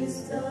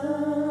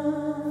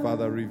wisdom.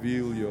 Father,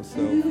 reveal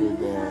yourself, oh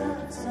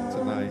God,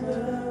 tonight.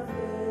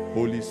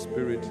 Holy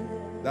Spirit,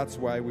 that's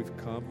why we've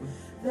come.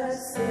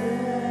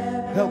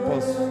 Help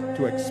us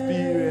to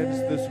experience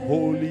this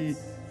holy,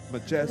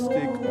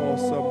 majestic,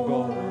 awesome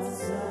God.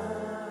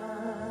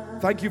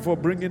 Thank you for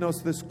bringing us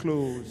this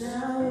close.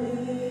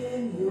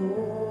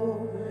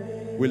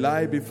 We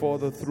lie before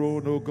the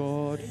throne, O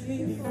God.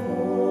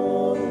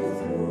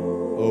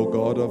 O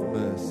God of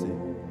mercy,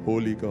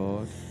 holy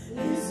God,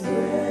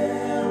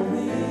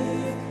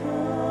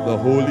 the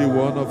Holy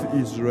One of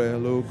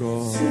Israel, O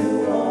God.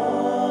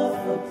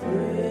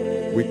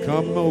 We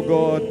come, O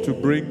God, to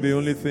bring the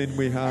only thing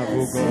we have,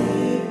 O God.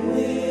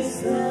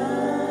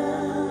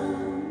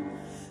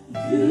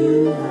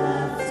 You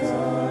have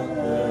done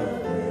the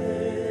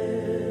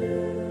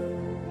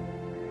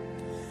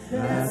will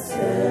that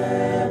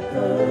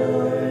separates.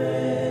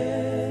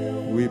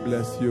 We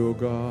bless you, O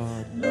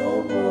God.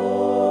 No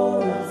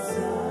more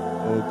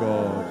outside. O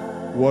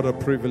God, what a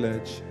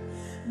privilege.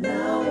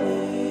 Now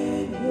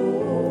in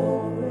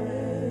your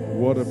grace.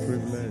 What a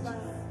privilege.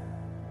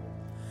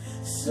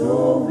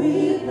 So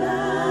we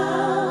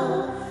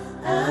bow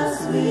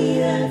as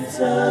we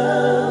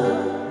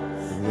enter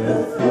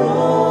the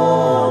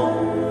throne.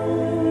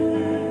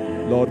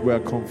 Lord, we are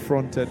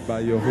confronted by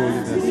your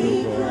holiness,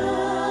 O God.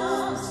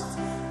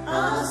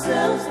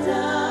 Ourselves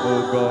down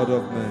O God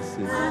of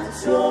mercy.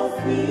 at your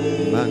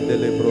feet.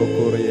 Mandele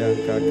brokoria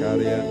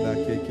kakarianda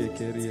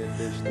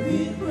kekekeriende. We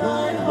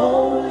cry,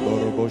 holy,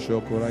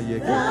 Borobosho koraye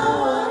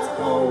thou art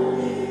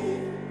holy.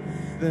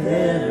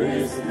 There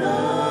is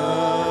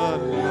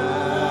none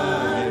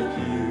like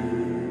you.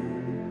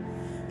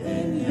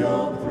 In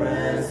your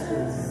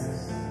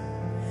presence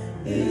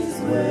is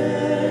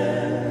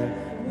where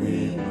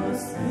we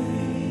must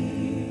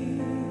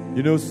be.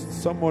 You know,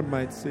 someone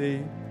might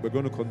say, we're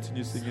going to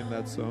continue singing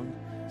that song.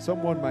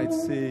 Someone might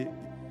say,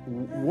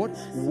 what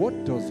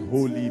does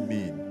holy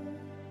mean?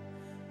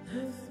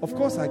 Of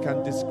course, I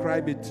can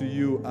describe it to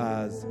you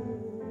as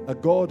a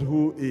God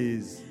who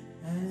is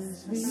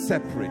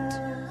separate,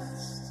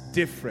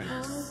 different.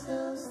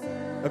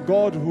 A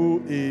God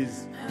who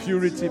is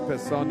purity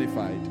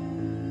personified.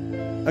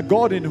 A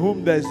God in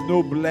whom there is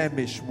no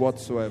blemish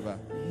whatsoever.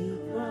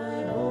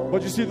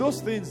 But you see,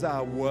 those things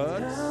are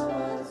words.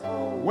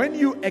 When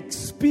you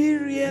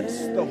experience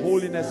the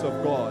holiness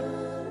of God,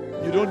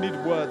 you don't need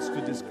words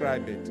to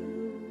describe it.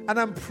 And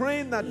I'm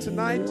praying that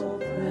tonight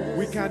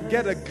we can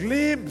get a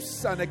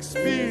glimpse and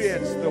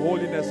experience the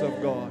holiness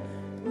of God.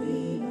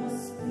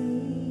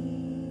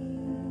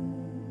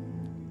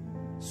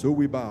 So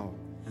we bow.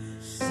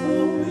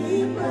 So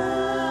we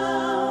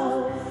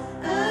bow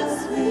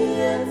as we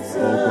enter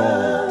Oh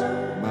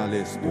God,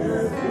 malice the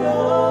no.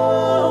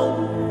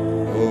 throne.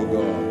 Oh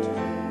God,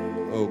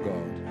 oh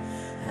God.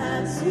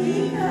 As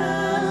we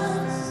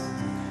cast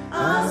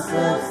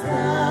ourselves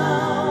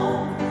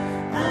down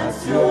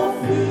at your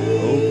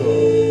feet. Oh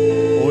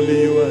God,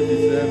 only you are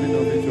deserving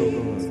of it, oh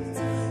God.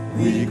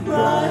 We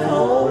cry,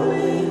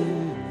 holy,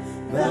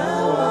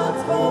 thou art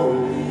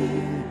holy.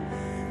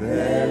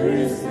 There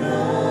is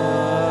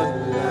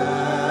none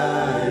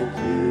like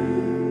you.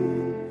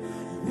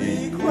 We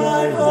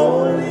cry,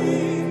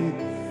 holy,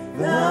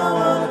 thou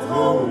art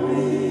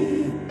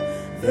holy.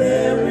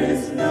 There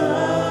is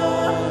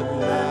none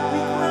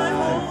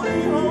like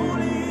you.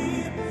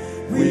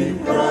 We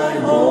cry,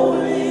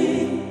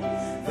 holy,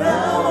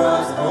 thou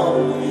art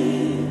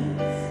holy.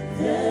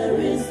 There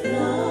is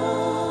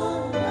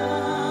none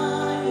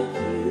like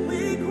you.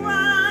 We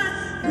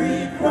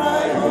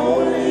cry,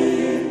 holy,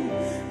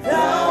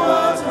 thou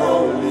art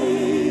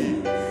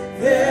holy.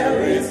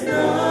 There is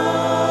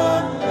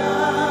none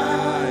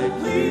like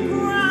you. We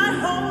cry,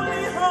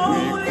 holy,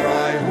 holy. We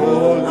cry,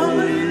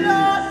 holy,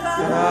 thou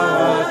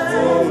art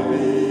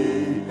holy.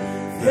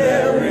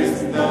 There is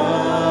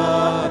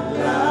none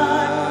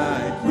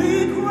like you. We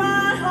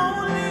cry,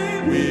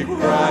 holy. We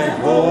cry,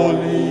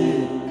 holy,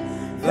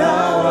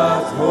 thou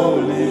art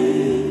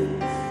holy.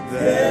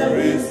 There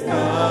is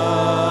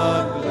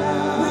none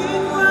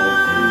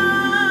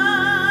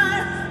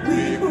like you.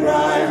 We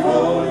cry,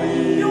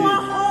 holy. You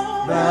are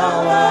holy.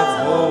 Thou art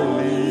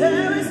holy.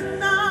 There is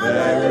none.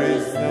 There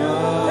is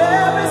none.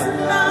 There is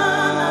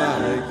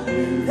none like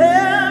you.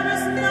 There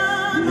is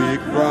none. We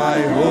cry,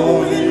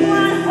 holy. We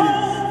cry,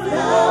 holy.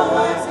 Thou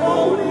art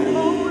holy.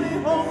 Holy,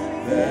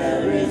 holy.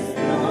 There is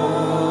none.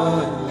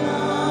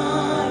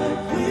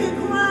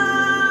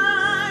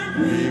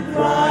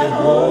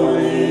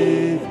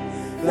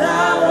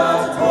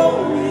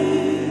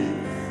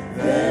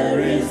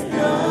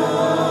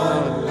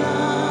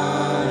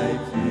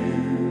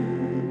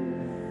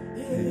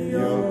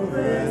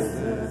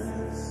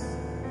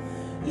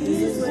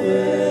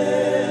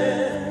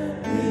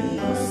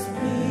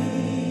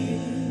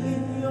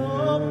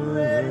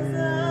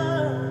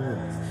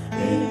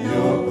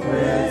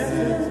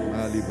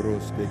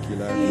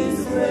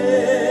 is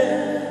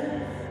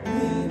where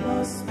we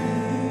must be.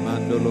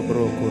 Mandolo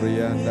bro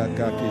corianda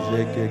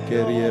kakijeke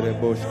keriere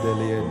bosh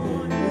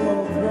deliende.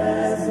 Your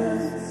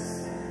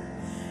presence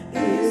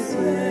is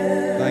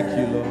where. Thank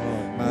you, Lord.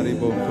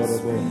 Maribo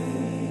korobo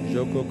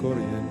joko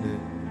koriende.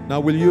 Now,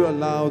 will you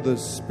allow the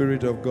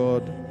Spirit of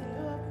God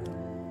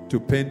to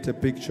paint a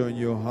picture in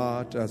your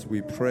heart as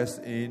we press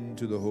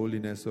into the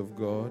holiness of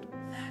God?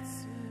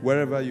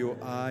 Wherever you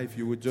are, if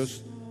you would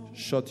just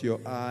shut your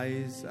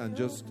eyes and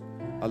just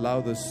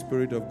allow the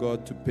Spirit of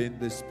God to paint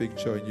this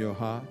picture in your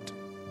heart.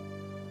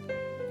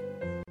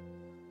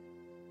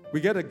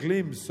 We get a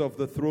glimpse of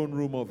the throne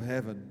room of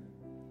heaven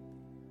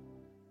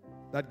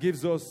that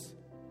gives us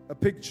a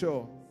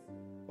picture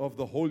of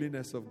the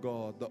holiness of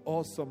God, the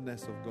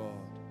awesomeness of God.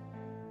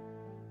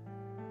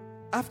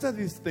 After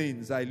these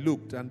things I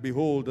looked, and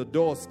behold, a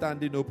door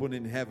standing open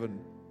in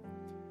heaven.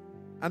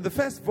 And the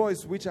first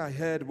voice which I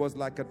heard was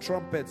like a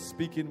trumpet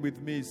speaking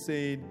with me,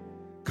 saying,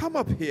 "Come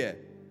up here,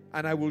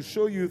 and I will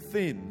show you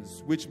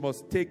things which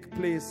must take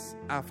place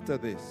after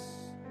this."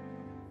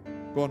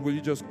 Go on, will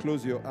you just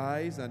close your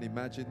eyes and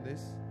imagine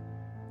this?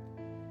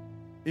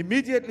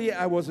 Immediately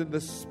I was in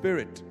the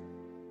Spirit,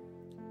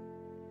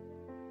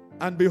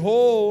 and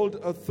behold,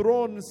 a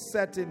throne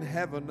set in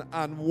heaven,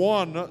 and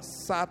one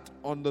sat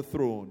on the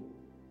throne.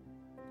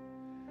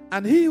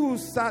 And he who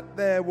sat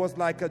there was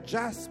like a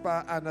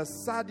jasper and a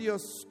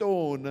sardius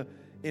stone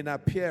in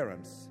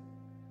appearance.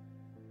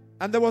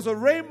 And there was a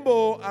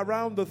rainbow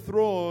around the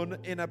throne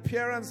in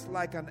appearance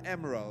like an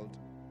emerald.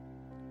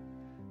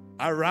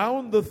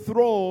 Around the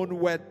throne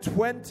were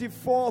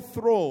 24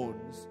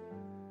 thrones.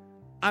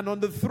 And on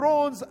the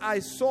thrones I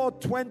saw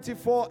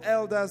 24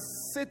 elders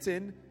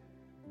sitting,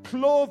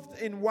 clothed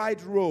in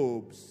white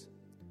robes.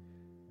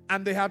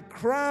 And they had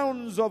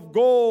crowns of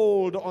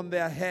gold on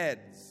their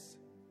heads.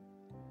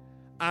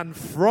 And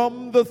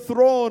from the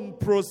throne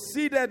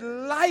proceeded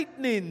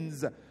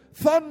lightnings,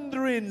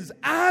 thunderings,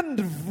 and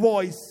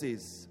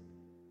voices.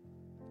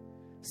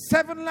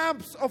 7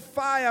 lamps of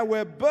fire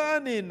were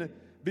burning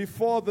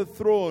before the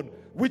throne,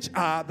 which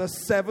are the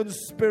 7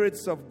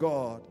 spirits of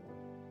God.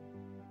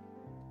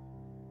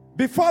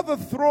 Before the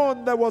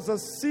throne there was a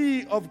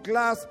sea of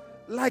glass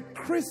like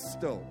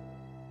crystal.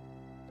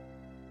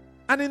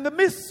 And in the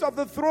midst of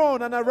the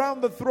throne and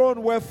around the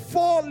throne were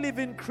 4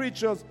 living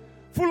creatures,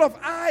 full of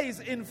eyes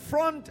in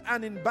front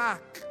and in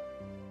back.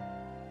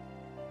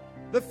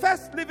 The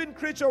first living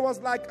creature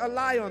was like a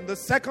lion. The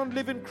second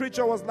living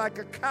creature was like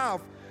a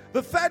calf.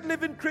 The third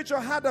living creature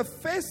had a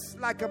face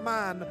like a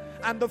man.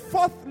 And the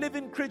fourth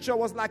living creature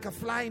was like a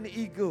flying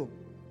eagle.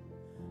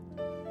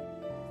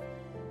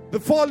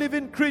 The 4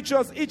 living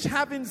creatures, each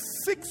having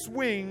 6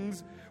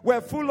 wings,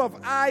 were full of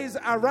eyes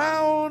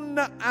around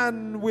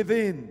and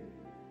within.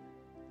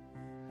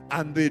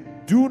 And they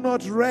do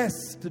not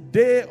rest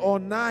day or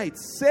night,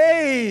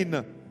 saying,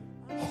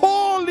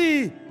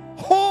 "Holy,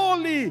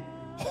 holy,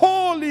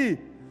 holy,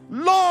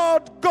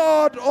 Lord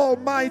God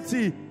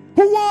Almighty,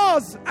 who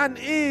was and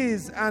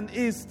is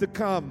to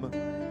come."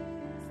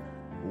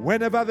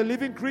 Whenever the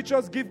living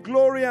creatures give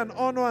glory and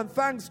honor and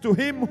thanks to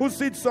him who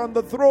sits on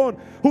the throne,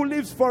 who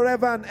lives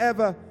forever and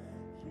ever,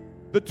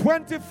 the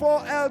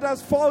 24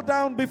 elders fall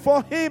down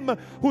before him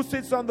who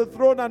sits on the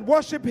throne and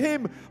worship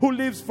him who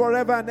lives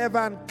forever and ever,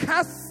 and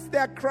cast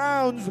their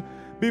crowns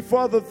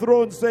before the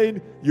throne,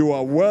 saying, "You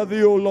are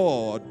worthy, O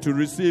Lord, to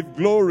receive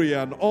glory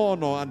and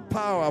honor and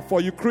power,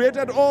 for you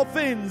created all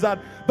things, and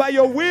by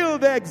your will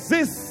they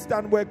exist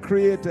and were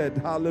created."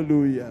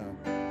 Hallelujah.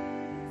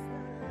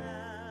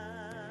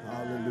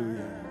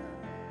 Hallelujah.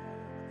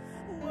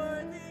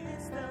 Worthy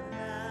is the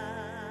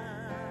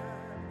Lamb.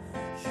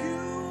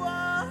 You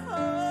are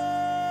holy.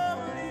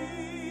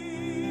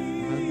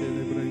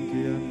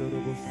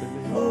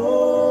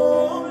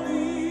 Holy.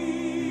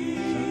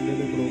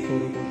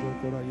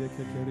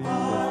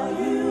 Are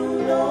you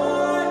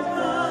Lord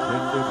God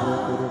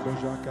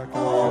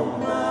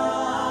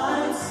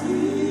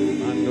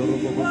Almighty?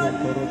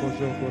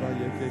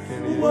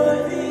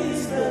 Worthy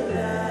is the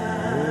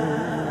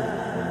Lamb.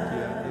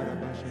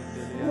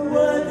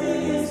 Worthy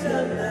is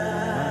the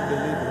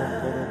Lamb.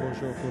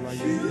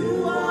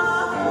 You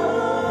are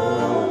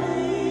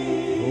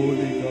holy.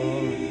 Holy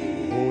God,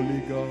 holy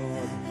God,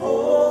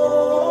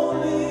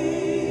 Holy.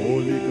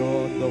 holy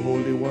God, the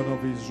Holy One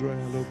of Israel,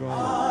 O God.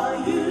 Are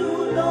you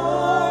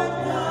Lord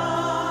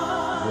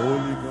God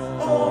Holy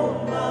God,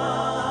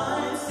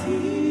 Almighty?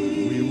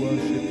 we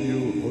worship you,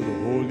 O the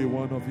Holy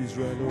One of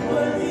Israel, O God.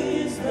 Worthy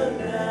is the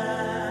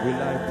Lamb. We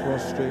lie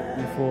prostrate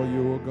before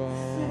you, O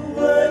God.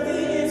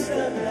 Worthy is the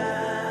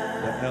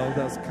Lamb. The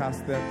elders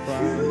cast their You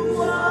crowns.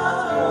 are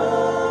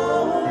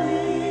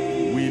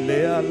holy. We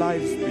lay our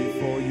lives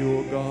before you,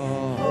 O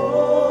God.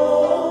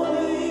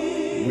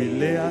 Holy. We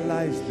lay our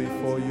lives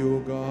before you, O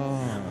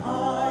God.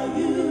 Are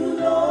you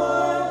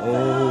Lord O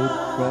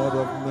God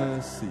of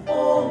mercy,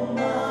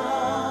 Almighty?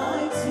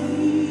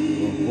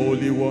 the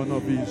Holy One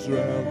of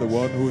Israel, the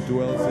one who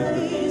dwells in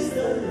Worthy the is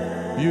the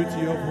Lamb.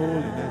 beauty of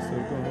holiness, O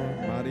God.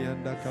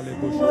 Marianda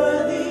Kalebosha.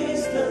 Worthy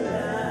is the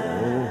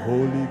Lamb. Oh,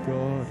 holy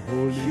God,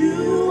 holy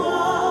You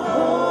are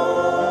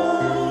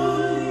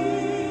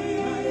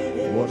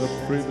What a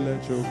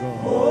privilege, oh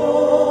God,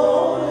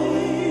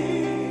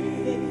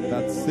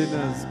 that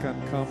sinners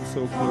can come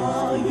so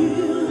close to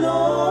you.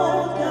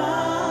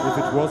 If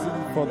it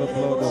wasn't for the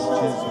blood of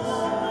Jesus,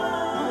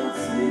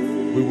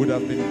 we would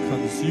have been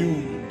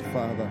consumed,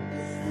 Father.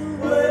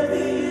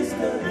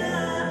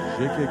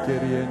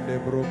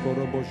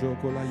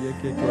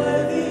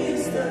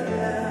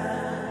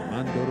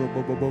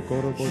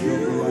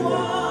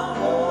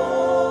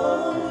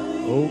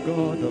 Oh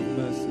God of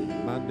mercy,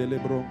 Mandele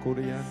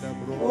Broncorianda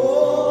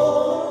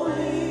Bronco,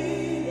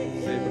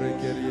 Sebre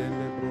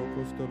Keriende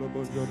Broncos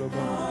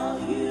Tolobojodoba,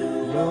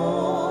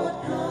 Lord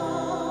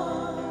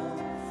God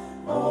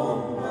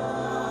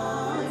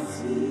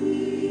Almighty,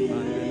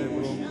 Mandele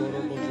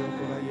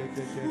Broncorobojocola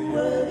Yekeri,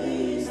 worthy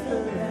is the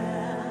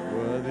Lamb,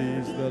 worthy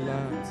is the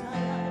Lamb,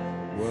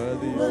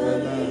 worthy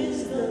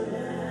is the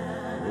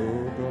Lamb,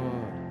 oh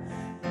God.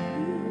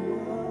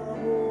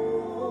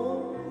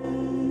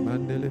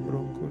 Mandele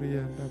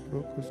Broncorianda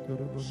Brocos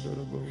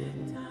Torobondorobo.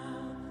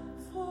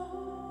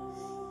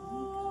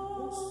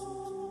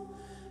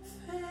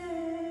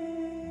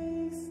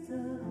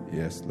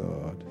 Yes,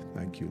 Lord.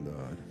 Thank you,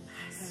 Lord.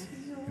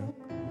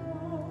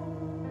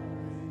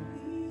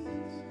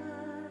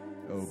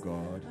 Oh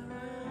God,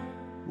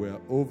 we are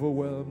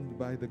overwhelmed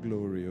by the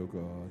glory, oh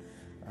God.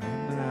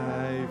 And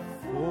I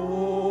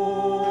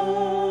fall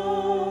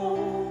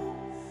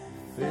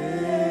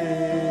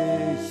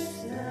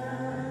face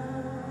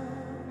down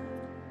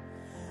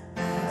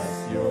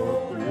as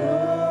your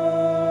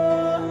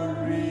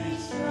glory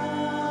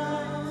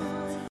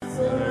shines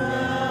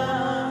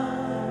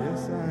around.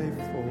 Yes, I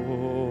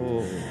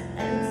fall.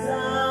 And I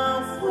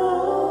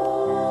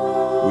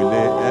fall. We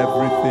lay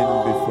everything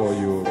before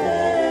you, oh God.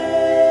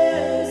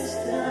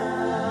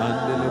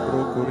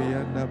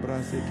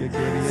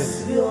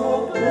 As your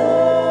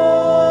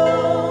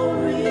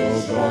glory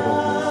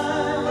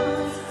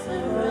shines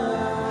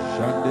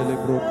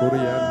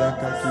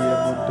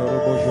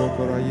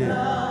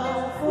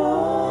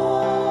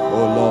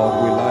oh Lord,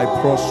 we lie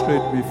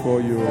prostrate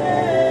before you, O God.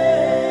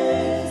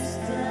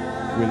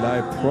 We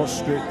lie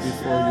prostrate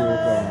before you, O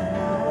God.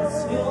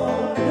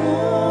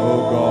 Oh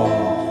God.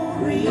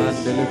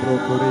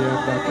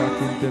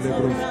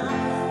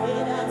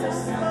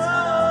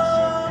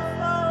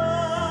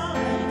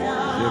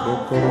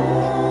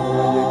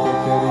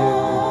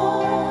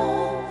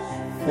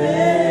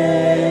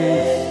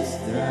 Face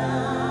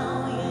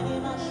down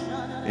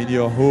in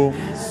your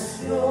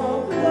homes.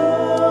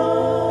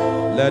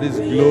 Let His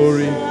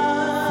glory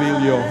fill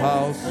your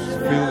house,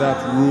 fill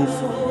that room,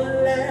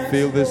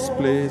 fill this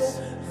place.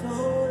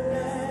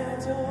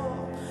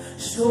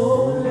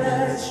 So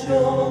let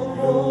your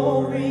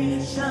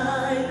glory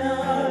shine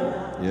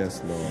around.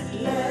 Yes, Lord.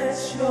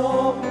 Let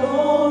your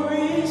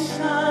glory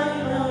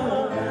shine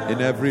around. In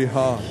every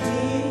heart.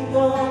 King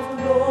of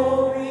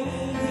glory,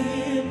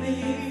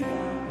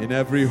 in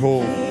every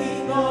home.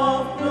 King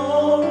of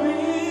glory,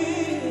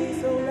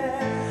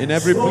 in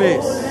every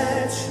place.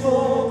 Let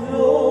your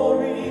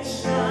glory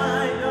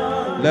shine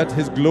around. Let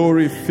His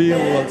glory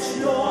fill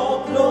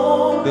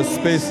the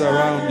space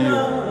around you.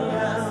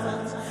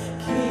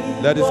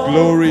 Let His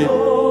glory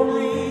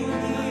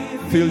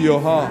fill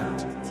your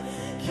heart.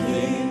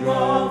 King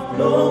of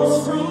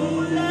glory,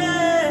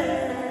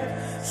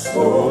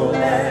 so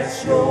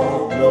let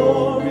your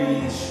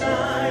glory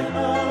shine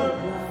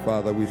around.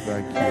 Father, we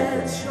thank you.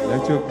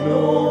 Let your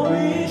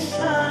glory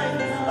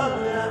shine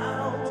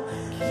around.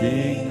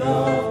 King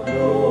of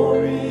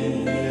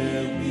glory,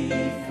 let me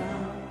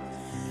come.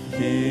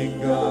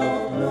 King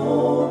of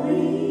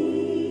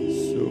glory,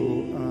 so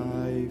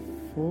I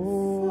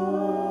fall.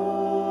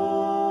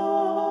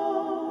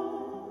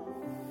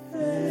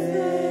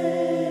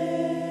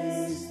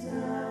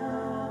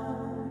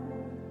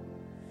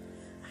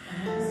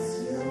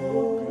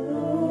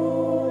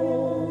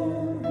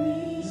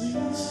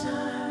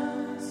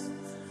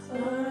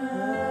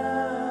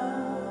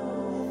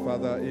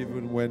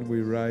 Even when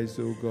we rise,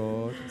 O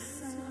God,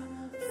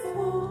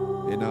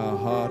 in our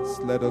hearts,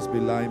 let us be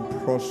lying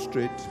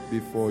prostrate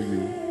before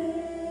you,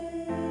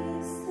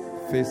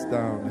 face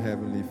down,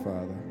 Heavenly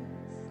Father.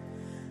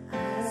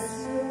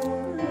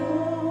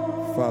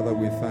 Father,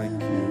 we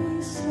thank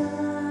you.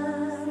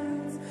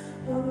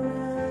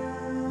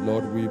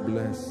 Lord, we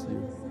bless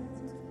you.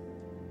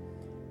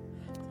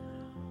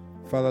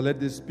 Father, let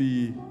this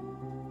be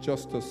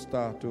just a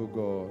start, O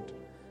God.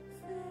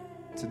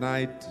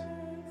 Tonight,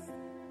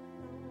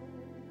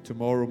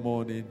 tomorrow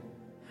morning,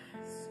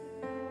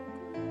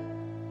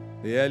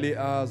 the early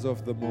hours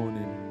of the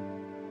morning,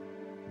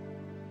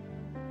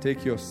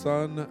 take your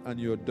son and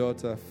your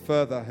daughter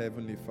further,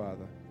 Heavenly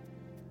Father,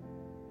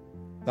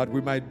 that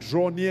we might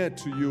draw near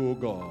to you, O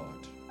God.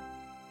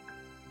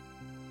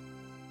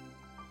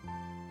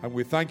 And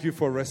we thank you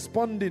for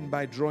responding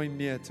by drawing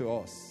near to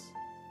us.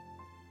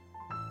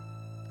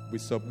 We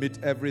submit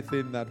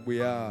everything that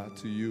we are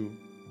to you.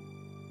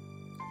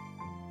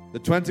 The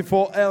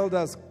 24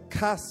 elders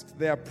cast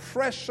their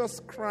precious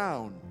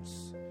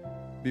crowns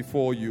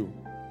before you.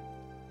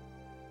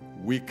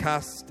 We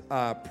cast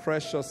our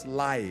precious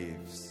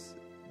lives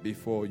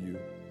before you.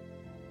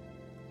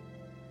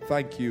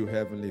 Thank you,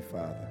 Heavenly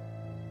Father.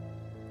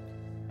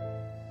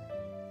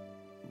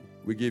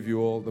 We give you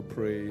all the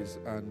praise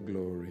and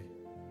glory.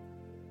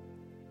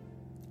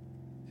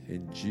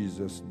 In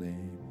Jesus'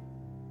 name,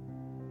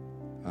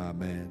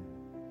 amen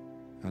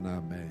and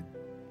amen.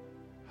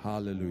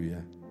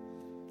 Hallelujah.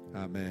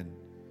 Amen.